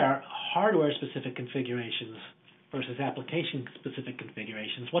compare hardware-specific configurations versus application-specific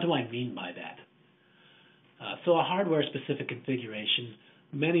configurations, what do I mean by that? So a hardware-specific configuration,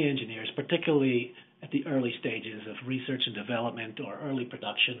 many engineers, particularly at the early stages of research and development or early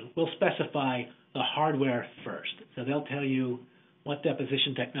production, will specify the hardware first. So they'll tell you what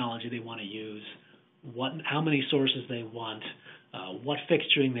deposition technology they want to use, how many sources they want, what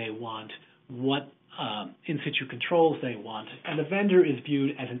fixturing they want, what in situ controls they want, and the vendor is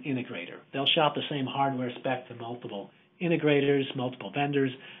viewed as an integrator. They'll shop the same hardware spec to multiple integrators, multiple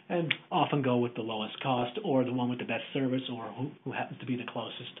vendors, and often go with the lowest cost or the one with the best service or who happens to be the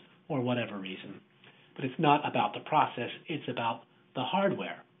closest or whatever reason. But it's not about the process, it's about the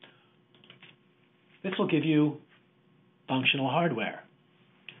hardware. This will give you functional hardware.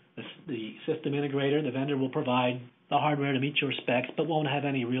 The system integrator, the vendor, will provide the hardware to meet your specs, but won't have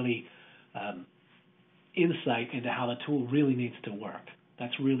any really insight into how the tool really needs to work.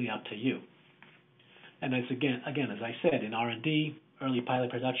 That's really up to you. And as again, as I said, in R&D, early pilot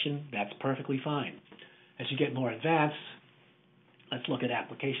production, that's perfectly fine. As you get more advanced, let's look at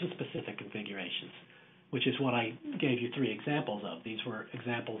application-specific configurations, which is what I gave you 3 examples of. These were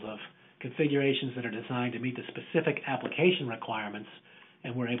examples of configurations that are designed to meet the specific application requirements,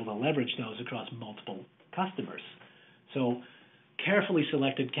 and we're able to leverage those across multiple customers. So carefully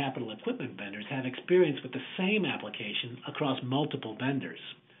selected capital equipment vendors have experience with the same application across multiple vendors.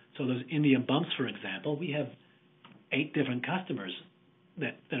 So those India bumps, for example, we have 8 different customers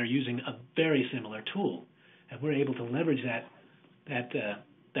that are using a very similar tool, and we're able to leverage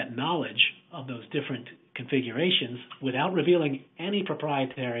that knowledge of those different configurations without revealing any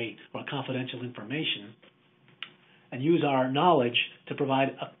proprietary or confidential information, and use our knowledge to provide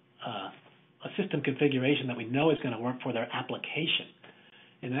a system configuration that we know is going to work for their application.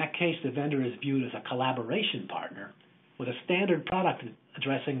 In that case, the vendor is viewed as a collaboration partner with a standard product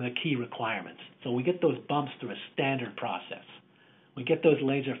addressing the key requirements. So we get those bumps through a standard process. We get those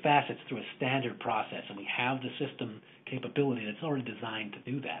laser facets through a standard process, and we have the system capability that's already designed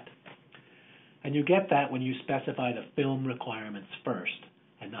to do that. And you get that when you specify the film requirements first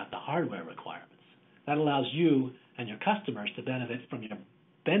and not the hardware requirements. That allows you and your customers to benefit from your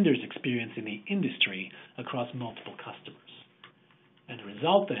vendor's experience in the industry across multiple customers. And the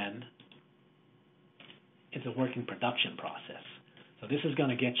result then is a working production process. So this is going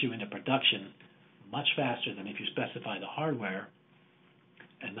to get you into production much faster than if you specify the hardware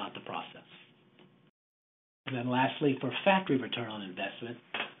and not the process. And then lastly, for factory return on investment,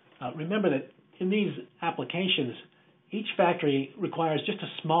 remember that in these applications, each factory requires just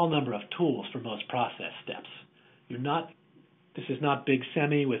a small number of tools for most process steps. This is not big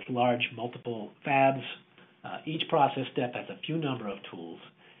semi with large multiple fabs. Each process step has a few number of tools.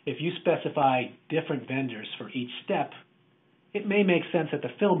 If you specify different vendors for each step, it may make sense at the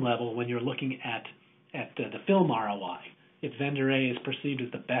film level when you're looking at the film ROI. If vendor A is perceived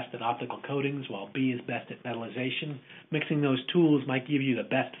as the best at optical coatings while B is best at metallization, mixing those tools might give you the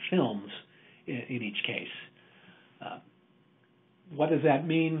best films in each case. What does that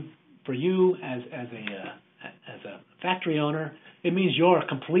mean for you as a factory owner? It means you're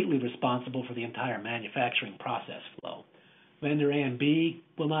completely responsible for the entire manufacturing process flow. Vendor A and B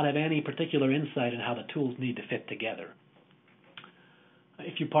will not have any particular insight on how the tools need to fit together.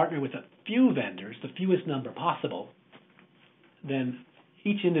 If you partner with a few vendors, the fewest number possible, then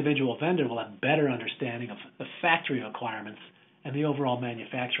each individual vendor will have better understanding of the factory requirements and the overall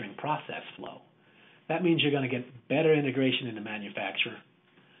manufacturing process flow. That means you're going to get better integration into manufacture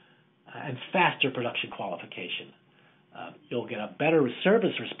and faster production qualification. You'll get a better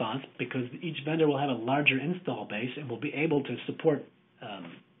service response because each vendor will have a larger install base and will be able to support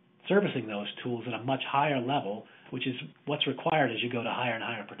servicing those tools at a much higher level, which is what's required as you go to higher and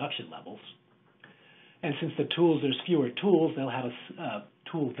higher production levels. And since there's fewer tools, they'll have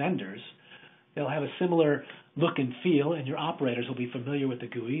tool vendors. They'll have a similar look and feel, and your operators will be familiar with the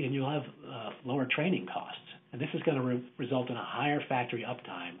GUI, and you'll have lower training costs. And this is going to result in a higher factory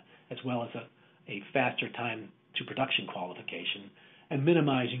uptime, as well as a faster time to production qualification, and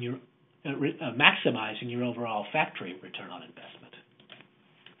maximizing your overall factory return on investment.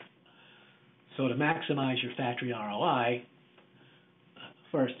 So to maximize your factory ROI,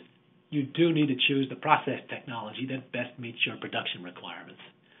 first, you do need to choose the process technology that best meets your production requirements.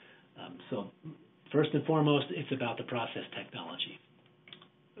 So first and foremost, it's about the process technology,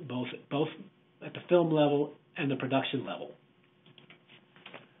 both at the film level and the production level.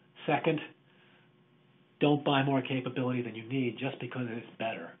 Second, don't buy more capability than you need just because it's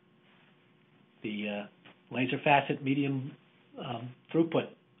better. The laser facet medium throughput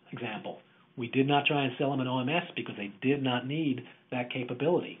example, we did not try and sell them an OMS because they did not need that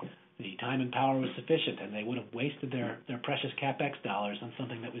capability. The time and power was sufficient, and they would have wasted their precious CapEx dollars on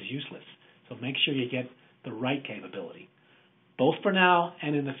something that was useless. So make sure you get the right capability, both for now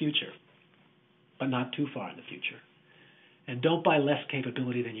and in the future, but not too far in the future. And don't buy less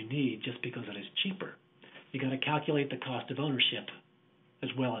capability than you need just because it is cheaper. You got to calculate the cost of ownership as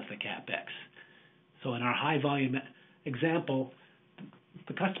well as the CapEx. So in our high volume example,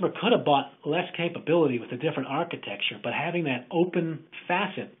 the customer could have bought less capability with a different architecture, but having that open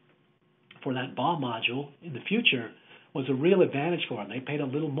facet for that BAW module in the future was a real advantage for them. They paid a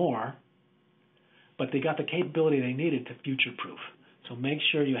little more, but they got the capability they needed to future-proof. So make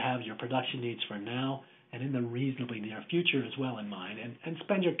sure you have your production needs for now and in the reasonably near future as well in mind, and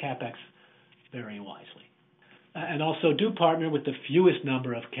spend your CapEx very wisely. And also do partner with the fewest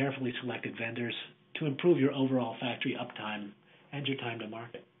number of carefully selected vendors to improve your overall factory uptime and your time to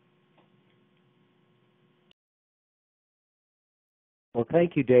market. Well,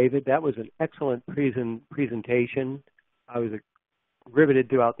 thank you, David. That was an excellent presentation. I was riveted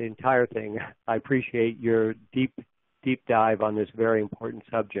throughout the entire thing. I appreciate your deep dive on this very important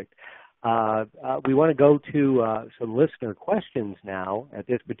subject. We want to go to some listener questions now at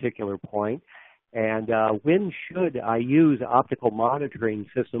this particular point. And when should I use optical monitoring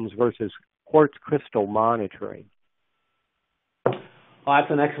systems versus quartz crystal monitoring? Oh,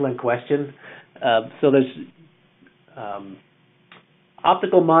 that's an excellent question. So there's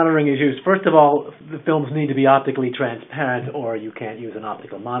optical monitoring is used. First of all, the films need to be optically transparent, or you can't use an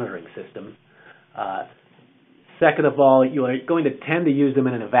optical monitoring system. Second of all, you are going to tend to use them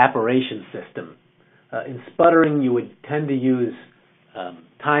in an evaporation system. In sputtering, you would tend to use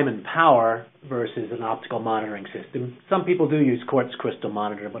time and power versus an optical monitoring system. Some people do use quartz crystal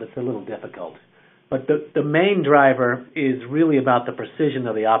monitor, but it's a little difficult. But the main driver is really about the precision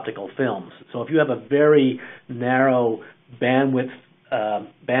of the optical films. So if you have a very narrow bandwidth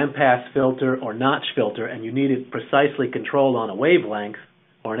bandpass filter or notch filter and you need it precisely controlled on a wavelength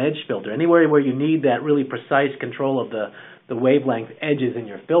or an edge filter, anywhere where you need that really precise control of the wavelength edges in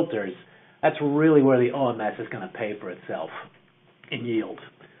your filters, that's really where the OMS is going to pay for itself in yield.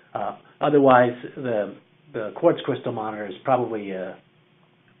 Otherwise, the quartz crystal monitor is probably a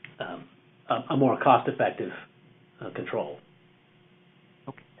more cost-effective control.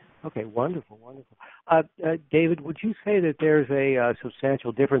 Okay, wonderful. David, would you say that there's a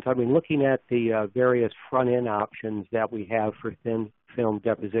substantial difference? I mean, looking at the various front-end options that we have for thin film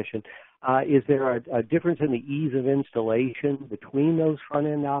deposition, is there a difference in the ease of installation between those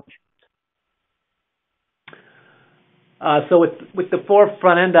front-end options? So with the four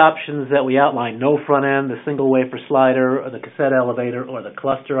front-end options that we outlined, no front-end, the single wafer slider, or the cassette elevator, or the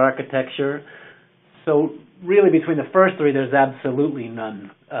cluster architecture, so really between the first three, there's absolutely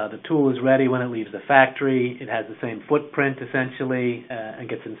none. The tool is ready when it leaves the factory. It has the same footprint, essentially, and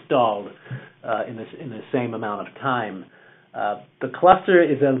gets installed in the same amount of time. The cluster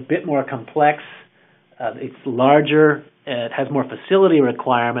is a bit more complex. It's larger. It has more facility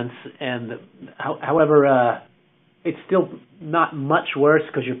requirements, and however, it's still not much worse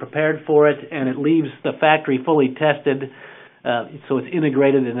because you're prepared for it, and it leaves the factory fully tested, so it's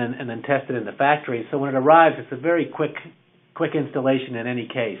integrated and then tested in the factory. So when it arrives, it's a very quick installation in any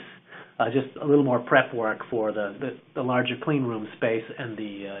case. Just a little more prep work for the larger clean room space and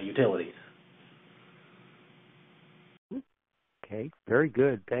the utilities. Okay, very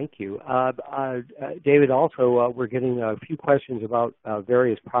good. Thank you. David, also, we're getting a few questions about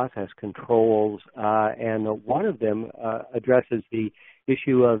various process controls, and one of them addresses the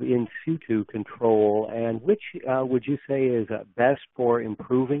issue of in situ control, and which would you say is best for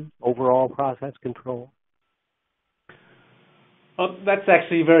improving overall process control? Well, that's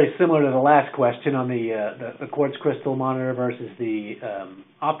actually very similar to the last question on the quartz crystal monitor versus the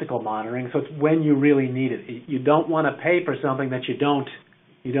optical monitoring. So it's when you really need it. You don't want to pay for something that you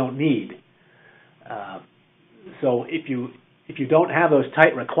don't need. So if you don't have those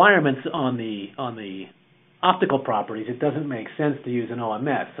tight requirements on the optical properties, it doesn't make sense to use an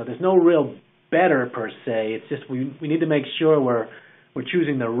OMS. So there's no real better per se. It's just we need to make sure we're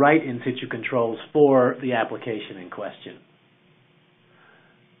choosing the right in situ controls for the application in question.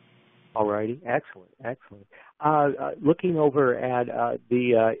 All righty, excellent. Looking over at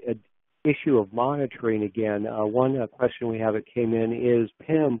the issue of monitoring again, one question we have that came in is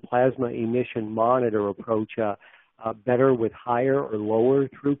PEM, plasma emission monitor approach, better with higher or lower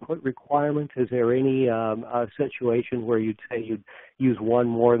throughput requirements? Is there any situation where you'd say you'd use one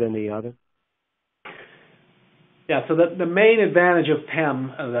more than the other? Yeah, so the main advantage of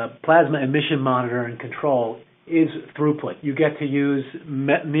PEM, the plasma emission monitor and control, is throughput. You get to use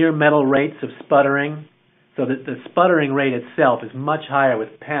near metal rates of sputtering, so that the sputtering rate itself is much higher with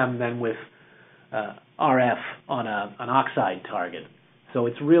PEM than with RF on an oxide target. So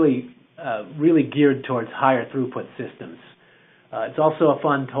it's really geared towards higher throughput systems. It's also a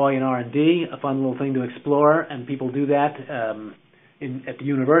fun toy in R&D, a fun little thing to explore, and people do that at the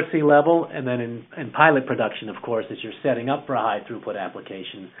university level, and then in pilot production, of course, as you're setting up for a high throughput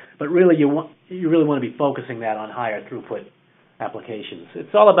application. But really, you really want to be focusing that on higher throughput applications.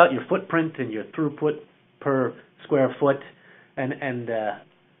 It's all about your footprint and your throughput per square foot, and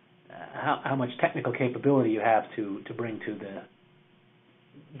how much technical capability you have to bring to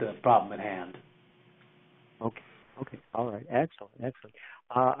the problem at hand. Okay. All right. Excellent.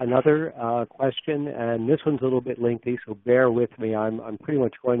 Another question, and this one's a little bit lengthy, so bear with me. I'm pretty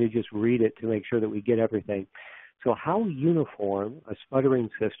much going to just read it to make sure that we get everything. So how uniform a sputtering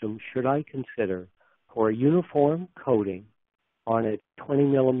system should I consider for a uniform coating on a 20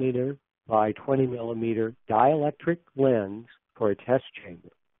 millimeter by 20 millimeter dielectric lens for a test chamber?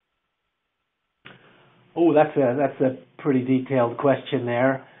 Oh, that's a pretty detailed question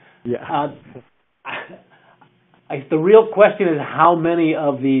there. Yeah. The real question is how many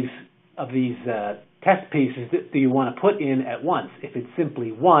of these test pieces do you want to put in at once? If it's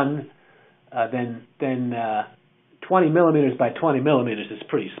simply one, then 20 millimeters by 20 millimeters is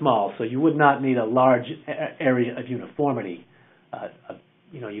pretty small, so you would not need a large area of uniformity.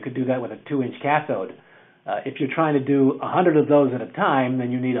 You could do that with a 2-inch cathode. If you're trying to do 100 of those at a time,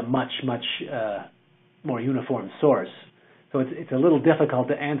 then you need a much more uniform source. So it's a little difficult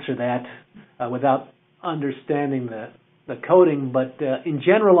to answer that without understanding the coding. But in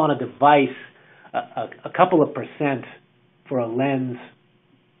general, on a device, a couple of percent for a lens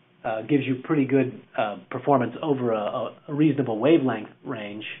gives you pretty good performance over a reasonable wavelength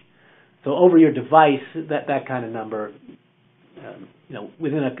range. So over your device, that kind of number,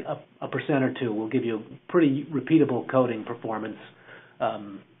 within a percent or two will give you pretty repeatable coding performance,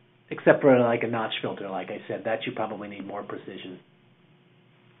 except for like a notch filter, like I said. That you probably need more precision.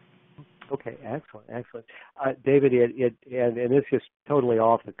 Okay, excellent. David, and this is totally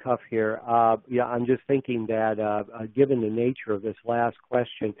off the cuff here. I'm just thinking that given the nature of this last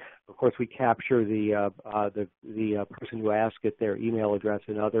question, of course, we capture the person who asked it, their email address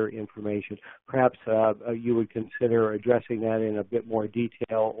and other information. Perhaps you would consider addressing that in a bit more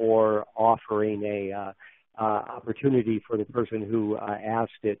detail, or offering a opportunity for the person who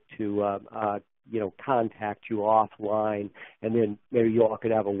asked it to contact you offline, and then maybe you all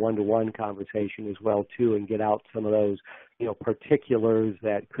could have a one-to-one conversation as well too, and get out some of those particulars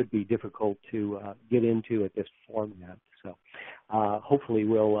that could be difficult to get into at this format. So hopefully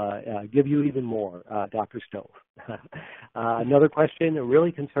we'll give you even more, Dr. Stove. Another question,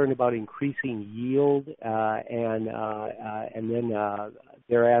 really concerned about increasing yield, and then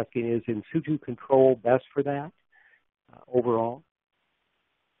they're asking, is in situ control best for that overall?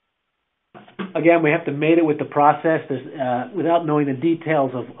 Again, we have to mate it with the process. Without knowing the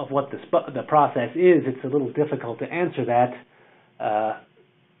details of what the process is, it's a little difficult to answer that.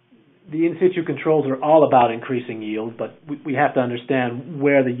 The in-situ controls are all about increasing yield, but we have to understand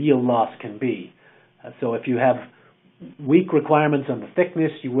where the yield loss can be. So if you have weak requirements on the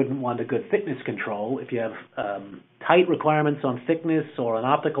thickness, you wouldn't want a good thickness control. If you have tight requirements on thickness or on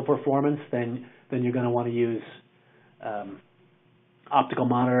optical performance, then you're going to want to use optical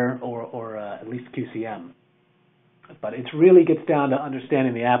monitor or at least QCM. But it really gets down to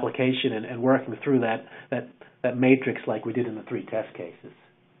understanding the application and working through that matrix like we did in the 3 test cases.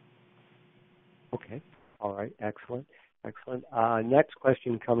 Okay. All right. Excellent. Next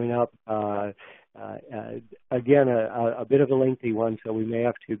question coming up. Again, a bit of a lengthy one, so we may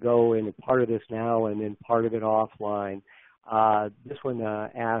have to go into part of this now and then part of it offline. This one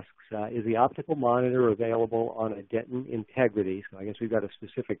asks, is the optical monitor available on a Denton Integrity? So I guess we've got a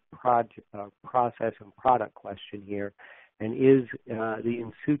specific process and product question here. And is the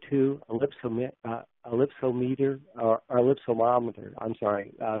in situ ellipsometer or ellipsometer, I'm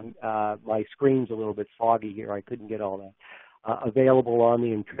sorry, my screen's a little bit foggy here, I couldn't get all that, available on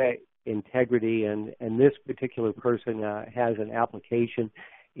the Integrity, and this particular person has an application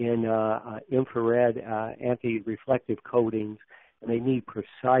in infrared anti-reflective coatings, and they need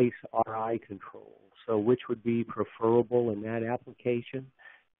precise RI control. So which would be preferable in that application?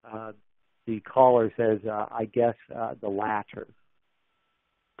 The caller says, I guess the latter.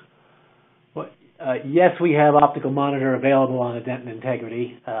 Well, yes, we have optical monitor available on a Denton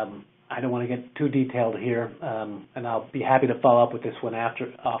Integrity. I don't want to get too detailed here, and I'll be happy to follow up with this one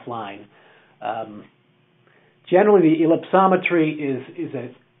offline. Generally, the ellipsometry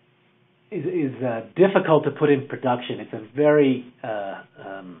is difficult to put in production. It's a very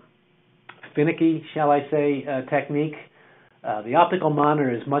finicky, shall I say, technique. The optical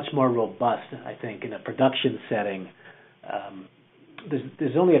monitor is much more robust, I think, in a production setting.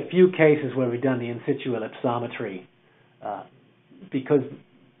 There's only a few cases where we've done the in-situ ellipsometry because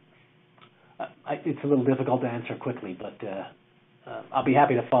it's a little difficult to answer quickly, but I'll be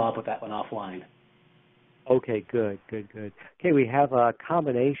happy to follow up with that one offline. Okay, good. Okay, we have a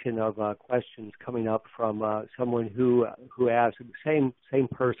combination of questions coming up from someone who asked, the same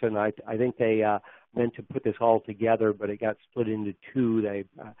person. I think they meant to put this all together, but it got split into two.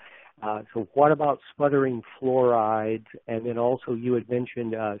 So what about sputtering fluorides? And then also you had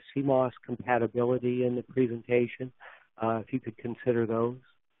mentioned CMOS compatibility in the presentation. If you could consider those.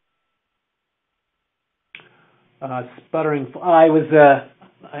 Sputtering.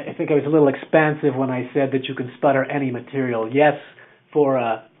 I think I was a little expansive when I said that you can sputter any material. Yes,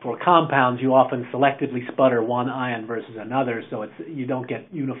 for compounds, you often selectively sputter one ion versus another, so you don't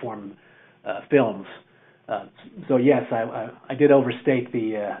get uniform films. So yes, I did overstate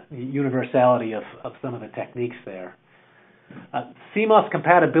the universality of some of the techniques there. CMOS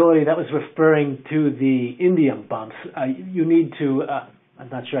compatibility, that was referring to the indium bumps. You need to, I'm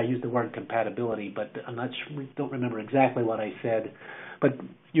not sure I used the word compatibility, but don't remember exactly what I said. But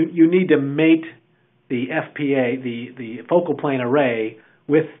you need to mate the FPA, the focal plane array,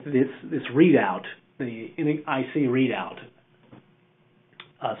 with this readout, the IC readout.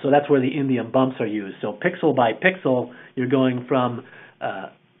 So that's where the indium bumps are used. So pixel by pixel, you're going from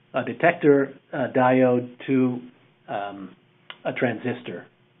a detector diode to a transistor.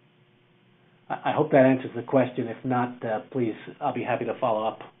 I hope that answers the question. If not, please, I'll be happy to follow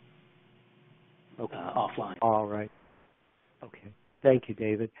up offline. All right. Okay. Thank you,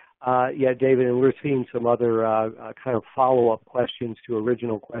 David. Yeah, David, and we're seeing some other kind of follow-up questions to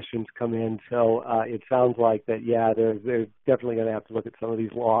original questions come in. So it sounds like that, yeah, they're definitely going to have to look at some of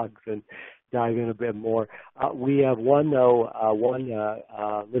these logs and dive in a bit more. We have one, though,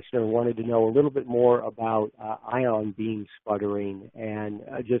 listener wanted to know a little bit more about ion beam sputtering and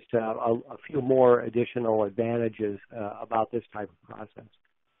just a few more additional advantages about this type of process.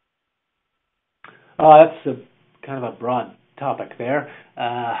 That's kind of a broad topic there.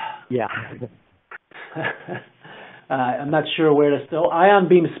 Yeah. I'm not sure where to start. Ion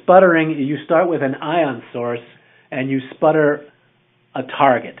beam sputtering, you start with an ion source and you sputter a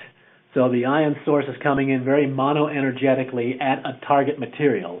target. So the ion source is coming in very monoenergetically at a target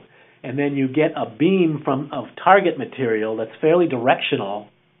material. And then you get a beam of target material that's fairly directional.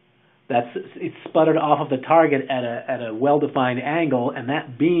 It's sputtered off of the target at a well-defined angle, and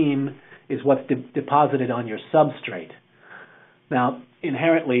that beam is what's deposited on your substrate. Now,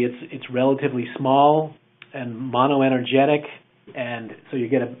 inherently, it's relatively small and monoenergetic, and so you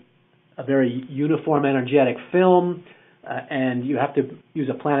get a very uniform energetic film, and you have to use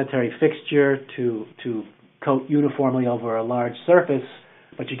a planetary fixture to coat uniformly over a large surface,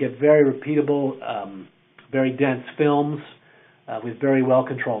 but you get very repeatable, very dense films with very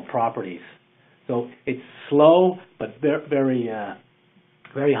well-controlled properties. So it's slow, but very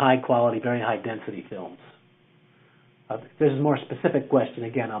high quality, very high density films. If there's a more specific question,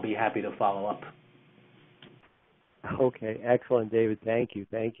 again, I'll be happy to follow up. Okay, excellent, David. Thank you.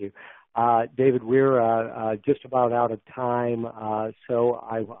 David, we're just about out of time, so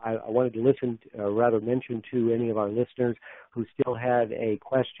I wanted to mention to any of our listeners who still had a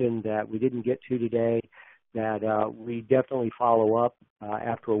question that we didn't get to today, that we definitely follow up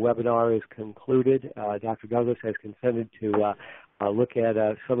after a webinar is concluded. Dr. Douglas has consented to look at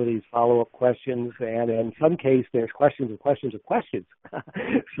some of these follow-up questions, and in some case, there's questions of questions of questions.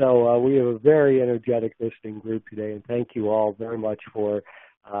 So we have a very energetic listening group today, and thank you all very much for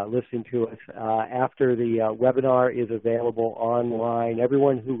listening to us. After the webinar is available online,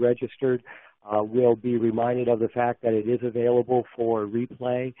 everyone who registered will be reminded of the fact that it is available for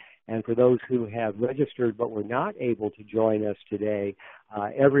replay. And for those who have registered but were not able to join us today,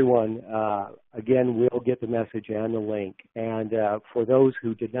 everyone, again, will get the message and the link. And for those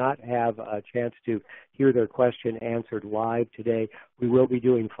who did not have a chance to hear their question answered live today, we will be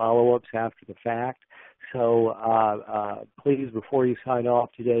doing follow-ups after the fact. So please, before you sign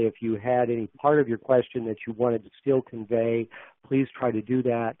off today, if you had any part of your question that you wanted to still convey, please try to do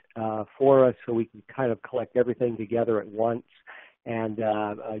that for us so we can kind of collect everything together at once and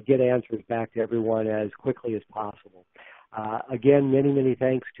get answers back to everyone as quickly as possible. Again, many, many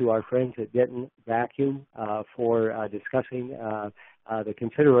thanks to our friends at Denton Vacuum for discussing the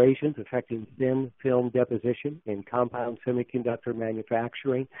considerations affecting thin film deposition in compound semiconductor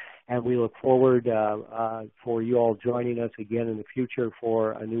manufacturing. And we look forward for you all joining us again in the future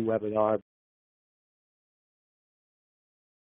for a new webinar.